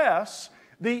assess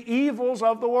the evils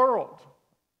of the world.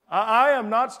 I am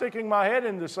not sticking my head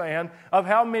in the sand of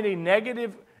how many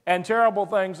negative and terrible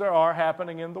things there are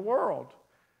happening in the world.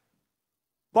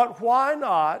 But why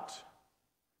not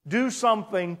do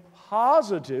something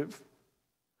positive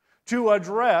to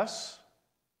address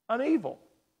an evil?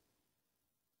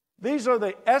 These are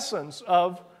the essence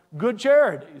of good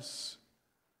charities.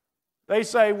 They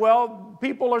say, well,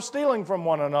 people are stealing from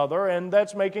one another, and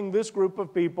that's making this group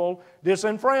of people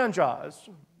disenfranchised.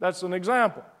 That's an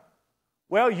example.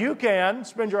 Well, you can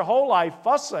spend your whole life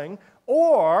fussing,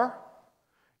 or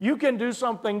you can do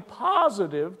something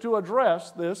positive to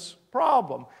address this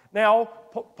problem. Now,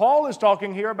 Paul is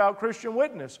talking here about Christian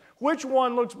witness. Which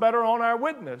one looks better on our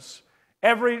witness?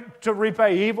 To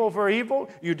repay evil for evil?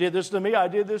 You did this to me, I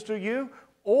did this to you.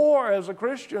 Or as a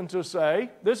Christian to say,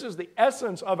 this is the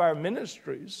essence of our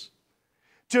ministries,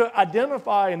 to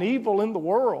identify an evil in the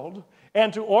world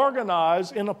and to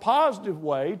organize in a positive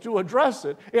way to address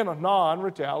it in a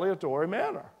non-retaliatory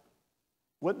manner.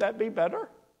 Would that be better?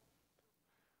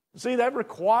 See, that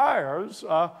requires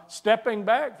stepping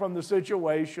back from the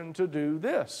situation to do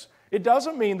this. It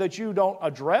doesn't mean that you don't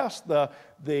address the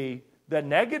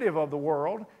negative of the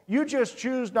world. You just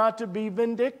choose not to be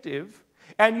vindictive,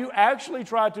 and you actually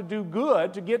try to do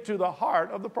good to get to the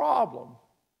heart of the problem.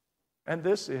 And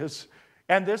this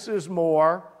is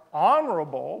more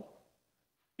honorable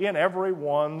in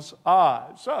everyone's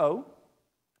eyes. So,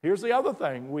 here's the other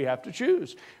thing we have to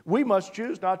choose. We must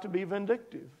choose not to be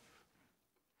vindictive.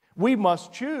 We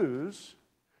must choose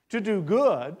to do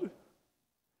good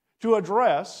to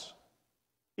address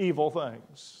evil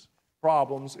things,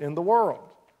 problems in the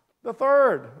world. The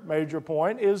third major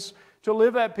point is to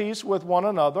live at peace with one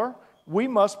another. We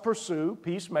must pursue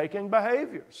peacemaking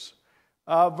behaviors.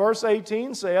 Verse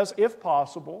 18 says, if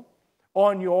possible,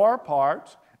 on your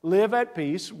part, live at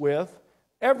peace with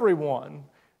everyone.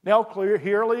 Now,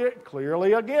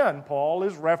 clearly again, Paul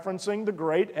is referencing the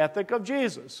great ethic of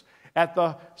Jesus. At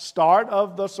the start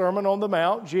of the Sermon on the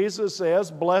Mount, Jesus says,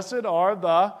 blessed are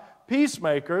the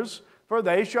peacemakers, for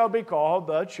they shall be called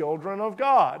the children of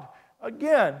God.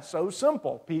 Again, so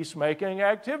simple, peacemaking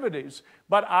activities.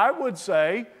 But I would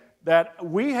say that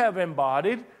we have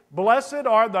embodied, blessed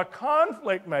are the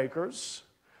conflict makers,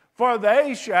 for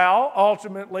they shall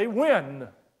ultimately win.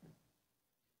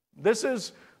 This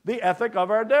is the ethic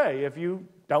of our day, if you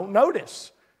don't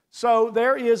notice. So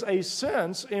there is a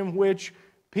sense in which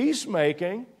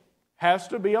peacemaking has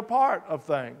to be a part of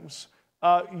things.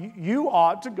 You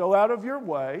ought to go out of your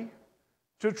way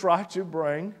to try to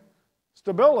bring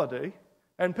stability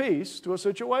and peace to a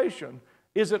situation.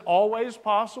 Is it always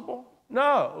possible?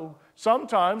 No.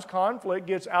 Sometimes conflict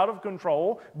gets out of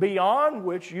control beyond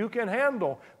which you can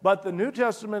handle. But the New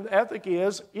Testament ethic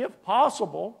is, if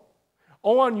possible,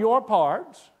 on your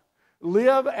part,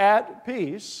 live at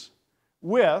peace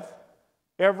with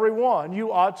everyone.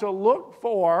 You ought to look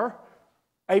for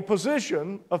a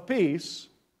position of peace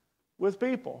with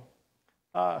people.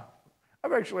 I've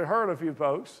actually heard a few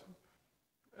folks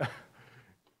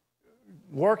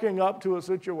working up to a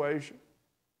situation,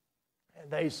 and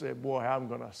they said, boy, I'm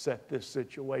going to set this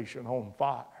situation on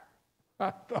fire.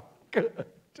 I thought, good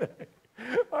day.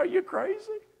 Are you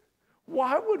crazy?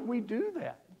 Why would we do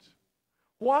that?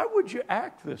 Why would you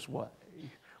act this way?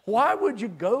 Why would you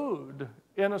goad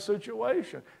in a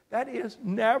situation? That is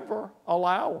never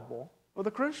allowable for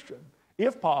the Christian.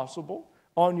 If possible,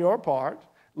 on your part,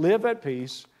 live at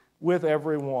peace with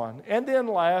everyone. And then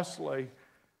lastly,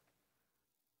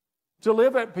 to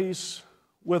live at peace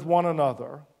with one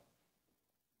another.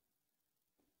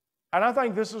 And I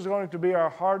think this is going to be our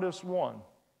hardest one.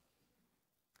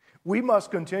 We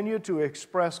must continue to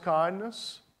express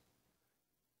kindness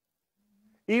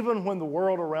even when the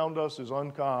world around us is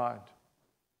unkind.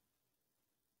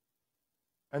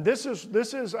 And this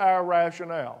is our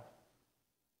rationale.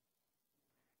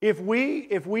 If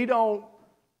we don't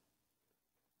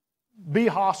be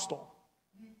hostile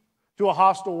to a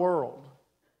hostile world,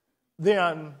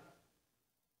 then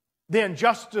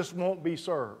justice won't be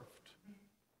served.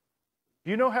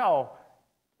 Do you know how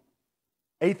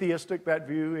atheistic that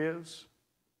view is?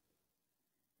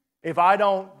 If I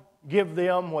don't give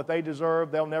them what they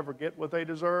deserve, they'll never get what they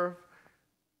deserve.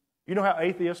 You know how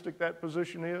atheistic that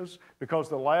position is? Because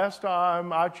the last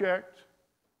time I checked,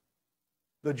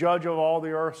 the judge of all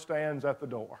the earth stands at the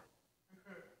door.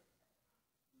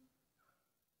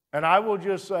 And I will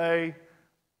just say,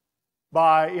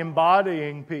 by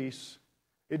embodying peace,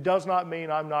 it does not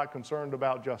mean I'm not concerned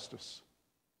about justice.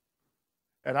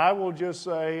 And I will just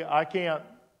say, I can't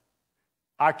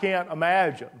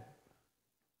imagine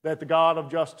that the God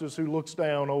of justice who looks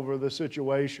down over the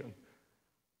situation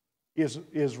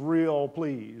is real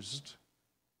pleased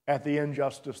at the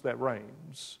injustice that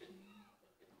reigns.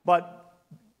 But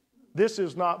this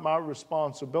is not my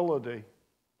responsibility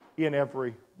in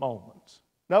every moment.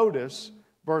 Notice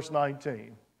verse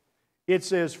 19. It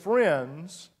says,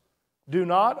 friends, do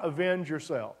not avenge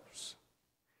yourselves.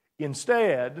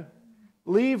 Instead,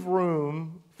 leave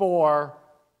room for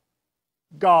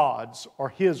God's or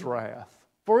His wrath.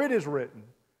 For it is written,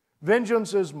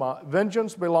 vengeance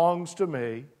belongs to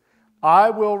me, I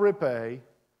will repay,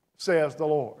 says the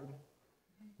Lord.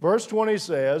 Verse 20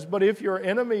 says, but if your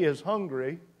enemy is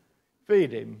hungry,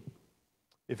 feed him.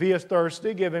 If he is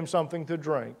thirsty, give him something to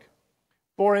drink.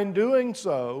 For in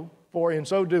so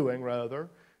doing,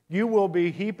 you will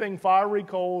be heaping fiery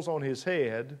coals on his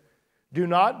head. Do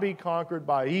not be conquered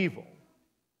by evil.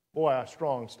 Boy, a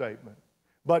strong statement.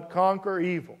 But conquer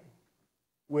evil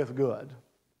with good.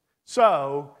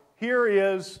 So, here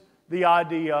is the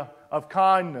idea of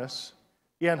kindness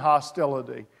in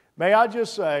hostility. May I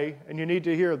just say, and you need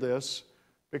to hear this,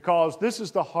 because this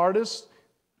is the hardest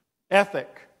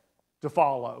ethic to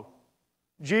follow.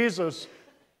 Jesus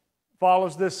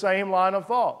follows this same line of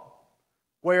thought,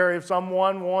 where if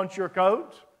someone wants your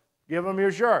coat, give them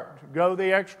your shirt. Go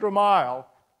the extra mile.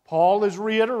 Paul is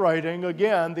reiterating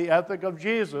again the ethic of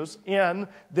Jesus in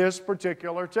this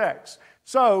particular text.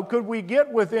 So, could we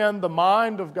get within the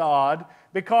mind of God?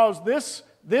 Because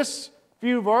this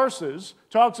few verses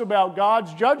talks about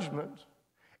God's judgment,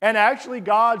 and actually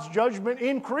God's judgment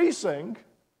increasing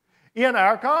in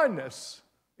our kindness,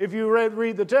 if you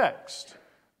read the text.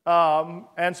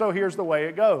 And so here's the way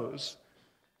it goes.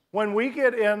 When we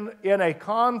get in a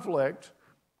conflict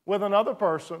with another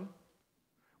person,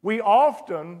 we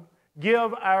often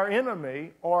give our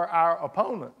enemy or our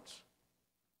opponent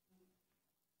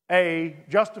a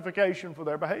justification for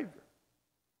their behavior.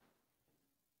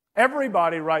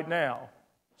 Everybody right now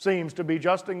seems to be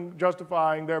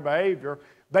justifying their behavior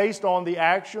based on the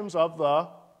actions of the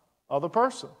other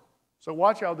person. So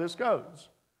watch how this goes.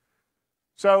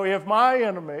 So if my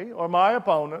enemy or my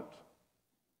opponent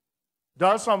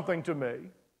does something to me,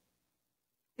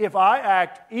 if I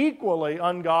act equally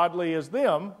ungodly as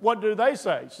them, what do they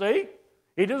say? See,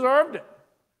 he deserved it.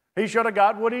 He should have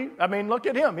got what look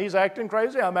at him. He's acting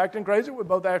crazy. I'm acting crazy. We're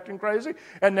both acting crazy.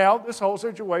 And now this whole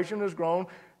situation has grown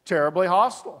terribly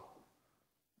hostile.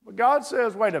 But God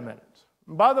says, wait a minute.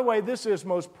 And by the way, this is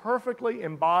most perfectly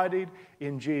embodied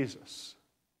in Jesus.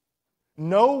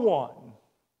 No one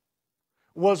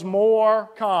was more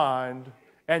kind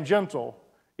and gentle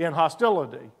in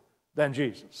hostility than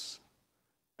Jesus.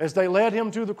 As they led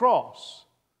him to the cross,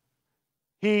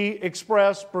 he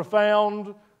expressed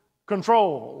profound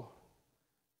control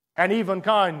and even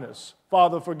kindness.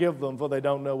 Father, forgive them, for they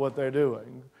don't know what they're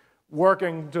doing.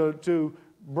 Working to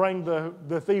bring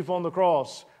the thief on the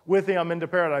cross with him into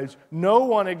paradise. No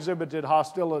one exhibited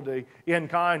hostility in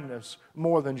kindness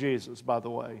more than Jesus, by the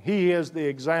way. He is the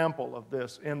example of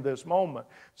this in this moment.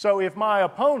 So if my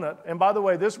opponent, and by the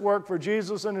way, this worked for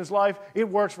Jesus in his life, it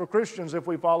works for Christians if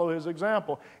we follow his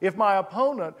example. If my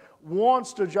opponent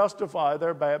wants to justify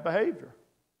their bad behavior.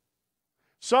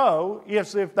 So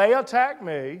if they attack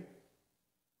me,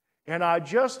 and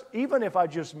even if I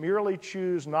just merely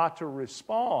choose not to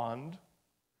respond,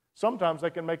 sometimes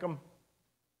they can make them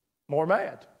more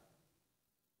mad.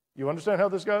 You understand how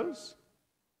this goes?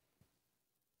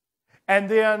 And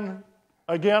then,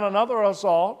 again, another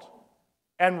assault,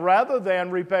 and rather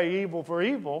than repay evil for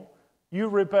evil, you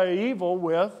repay evil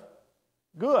with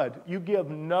good. You give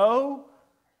no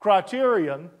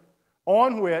criterion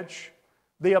on which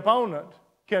the opponent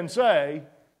can say,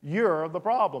 you're the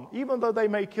problem. Even though they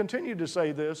may continue to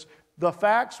say this, the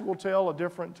facts will tell a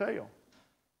different tale.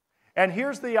 And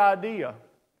here's the idea.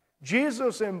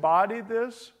 Jesus embodied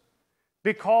this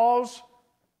because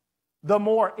the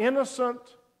more innocent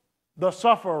the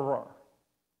sufferer,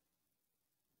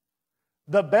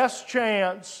 the best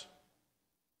chance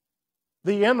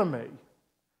the enemy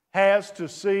has to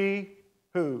see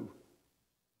who?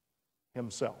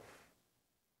 Himself.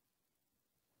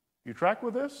 You track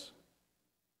with this?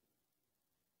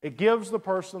 It gives the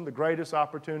person the greatest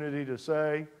opportunity to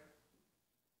say,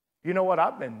 you know what,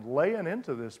 I've been laying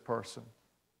into this person,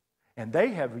 and they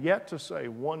have yet to say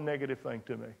one negative thing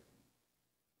to me.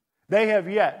 They have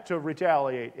yet to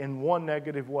retaliate in one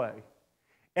negative way.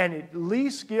 And it at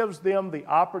least gives them the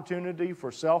opportunity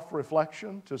for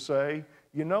self-reflection to say,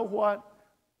 you know what,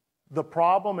 the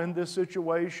problem in this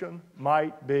situation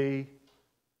might be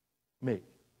me.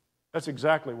 That's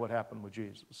exactly what happened with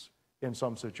Jesus in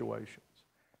some situations.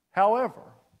 However,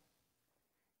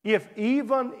 if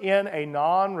even in a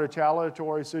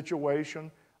non-retaliatory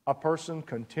situation, a person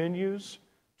continues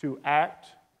to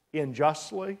act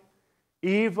unjustly,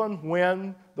 even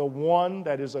when the one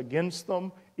that is against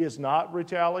them is not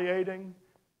retaliating,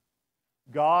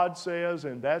 God says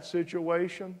in that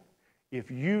situation, if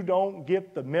you don't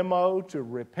get the memo to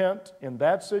repent in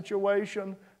that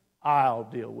situation, I'll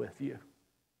deal with you.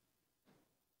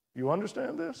 You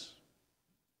understand this?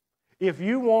 If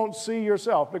you won't see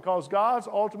yourself, because God's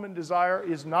ultimate desire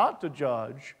is not to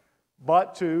judge,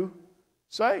 but to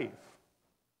save.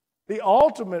 The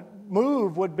ultimate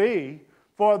move would be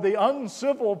for the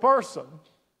uncivil person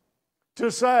to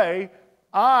say,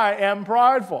 I am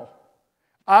prideful.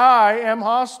 I am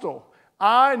hostile.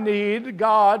 I need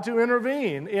God to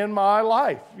intervene in my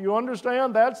life. You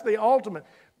understand? That's the ultimate.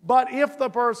 But if the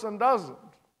person doesn't,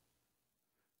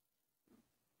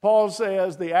 Paul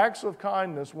says the acts of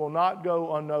kindness will not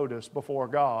go unnoticed before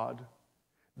God.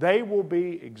 They will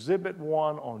be exhibit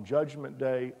 1 on Judgment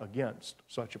Day against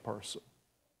such a person.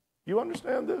 You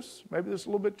understand this? Maybe this is a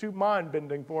little bit too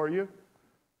mind-bending for you.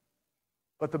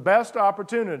 But the best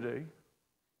opportunity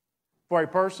for a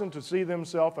person to see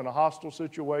themselves in a hostile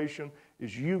situation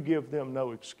is you give them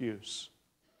no excuse.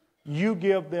 You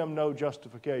give them no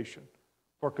justification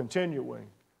for continuing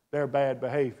their bad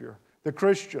behavior. The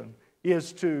Christian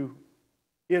is to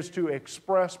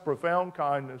express profound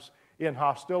kindness in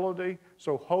hostility,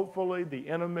 so hopefully the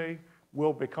enemy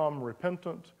will become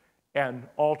repentant and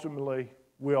ultimately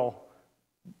will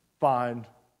find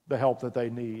the help that they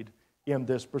need in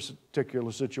this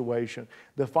particular situation.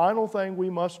 The final thing we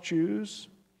must choose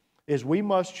is we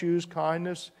must choose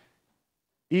kindness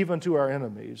even to our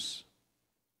enemies.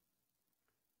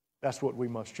 That's what we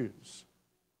must choose.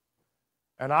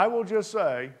 And I will just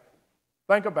say,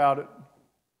 think about it.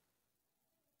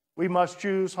 We must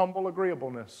choose humble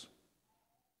agreeableness.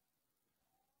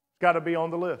 It's got to be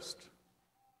on the list.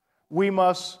 We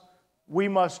must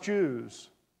choose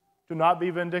to not be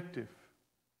vindictive.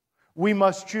 We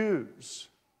must choose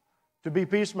to be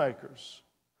peacemakers.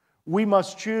 We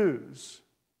must choose,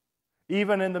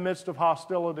 even in the midst of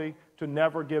hostility, to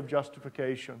never give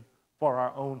justification for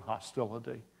our own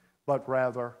hostility, but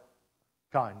rather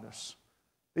kindness.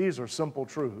 These are simple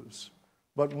truths,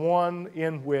 but one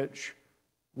in which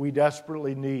we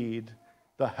desperately need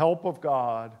the help of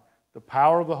God, the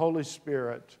power of the Holy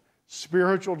Spirit,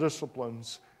 spiritual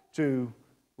disciplines to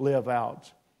live out.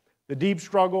 The deep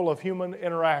struggle of human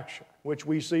interaction, which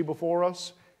we see before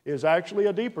us, is actually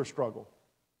a deeper struggle.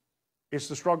 It's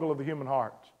the struggle of the human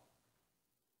heart.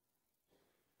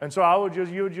 And so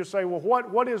you would just say, well,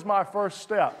 what is my first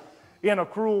step in a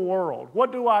cruel world?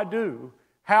 What do I do?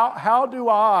 How do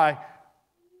I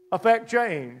affect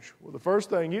change? Well, the first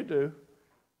thing you do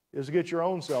is get your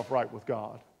own self right with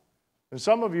God. And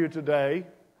some of you today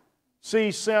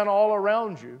see sin all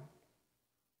around you,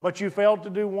 but you failed to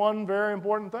do one very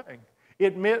important thing.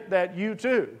 Admit that you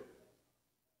too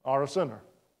are a sinner.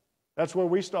 That's where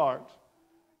we start.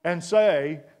 And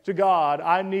say to God,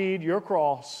 I need your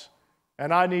cross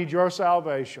and I need your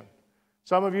salvation.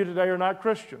 Some of you today are not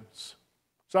Christians.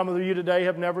 Some of you today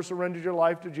have never surrendered your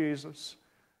life to Jesus.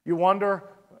 You wonder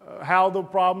how the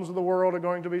problems of the world are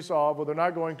going to be solved. Well, they're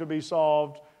not going to be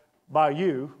solved by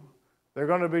you. They're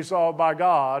going to be solved by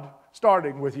God,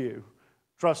 starting with you,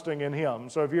 trusting in Him.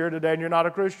 So if you're here today and you're not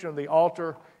a Christian, the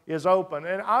altar is open.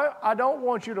 And I don't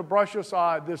want you to brush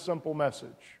aside this simple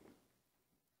message.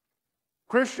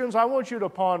 Christians, I want you to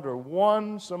ponder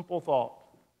one simple thought.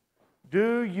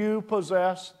 Do you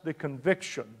possess the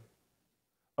conviction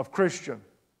of Christian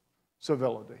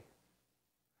civility?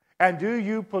 And do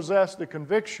you possess the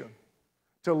conviction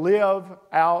to live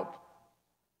out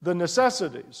the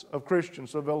necessities of Christian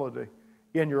civility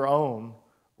in your own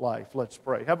life? Let's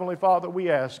pray. Heavenly Father, we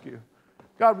ask you,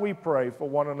 God, we pray for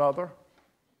one another.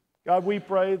 God, we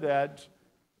pray that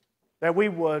we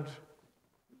would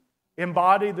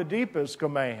embody the deepest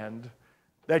command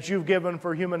that you've given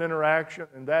for human interaction,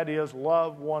 and that is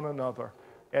love one another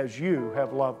as you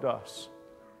have loved us.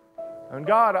 And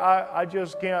God, I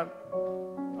just can't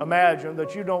imagine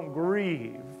that you don't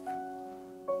grieve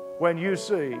when you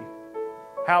see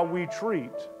how we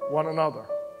treat one another.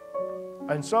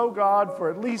 And so, God,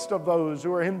 for at least of those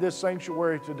who are in this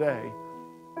sanctuary today,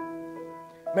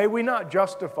 may we not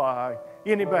justify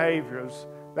any behaviors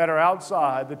that are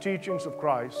outside the teachings of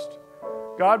Christ.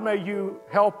 God, may you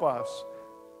help us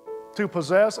to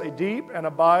possess a deep and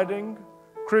abiding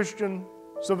Christian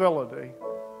civility.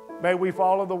 May we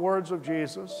follow the words of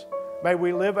Jesus. May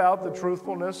we live out the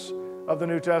truthfulness of the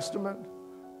New Testament.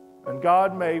 And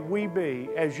God, may we be,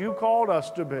 as you called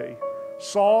us to be,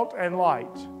 salt and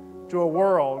light to a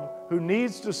world who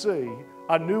needs to see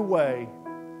a new way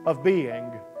of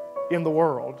being in the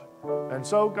world. And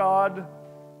so, God,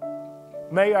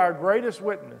 may our greatest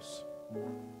witness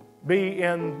be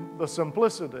in the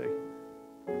simplicity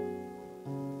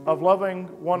of loving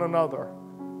one another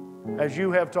as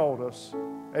you have told us.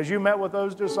 As you met with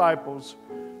those disciples,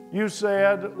 you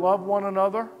said, love one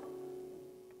another,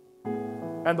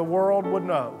 and the world would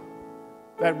know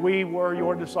that we were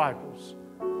your disciples.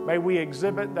 May we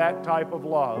exhibit that type of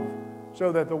love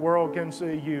so that the world can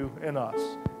see you in us.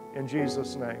 In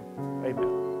Jesus' name,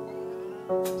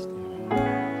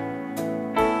 amen.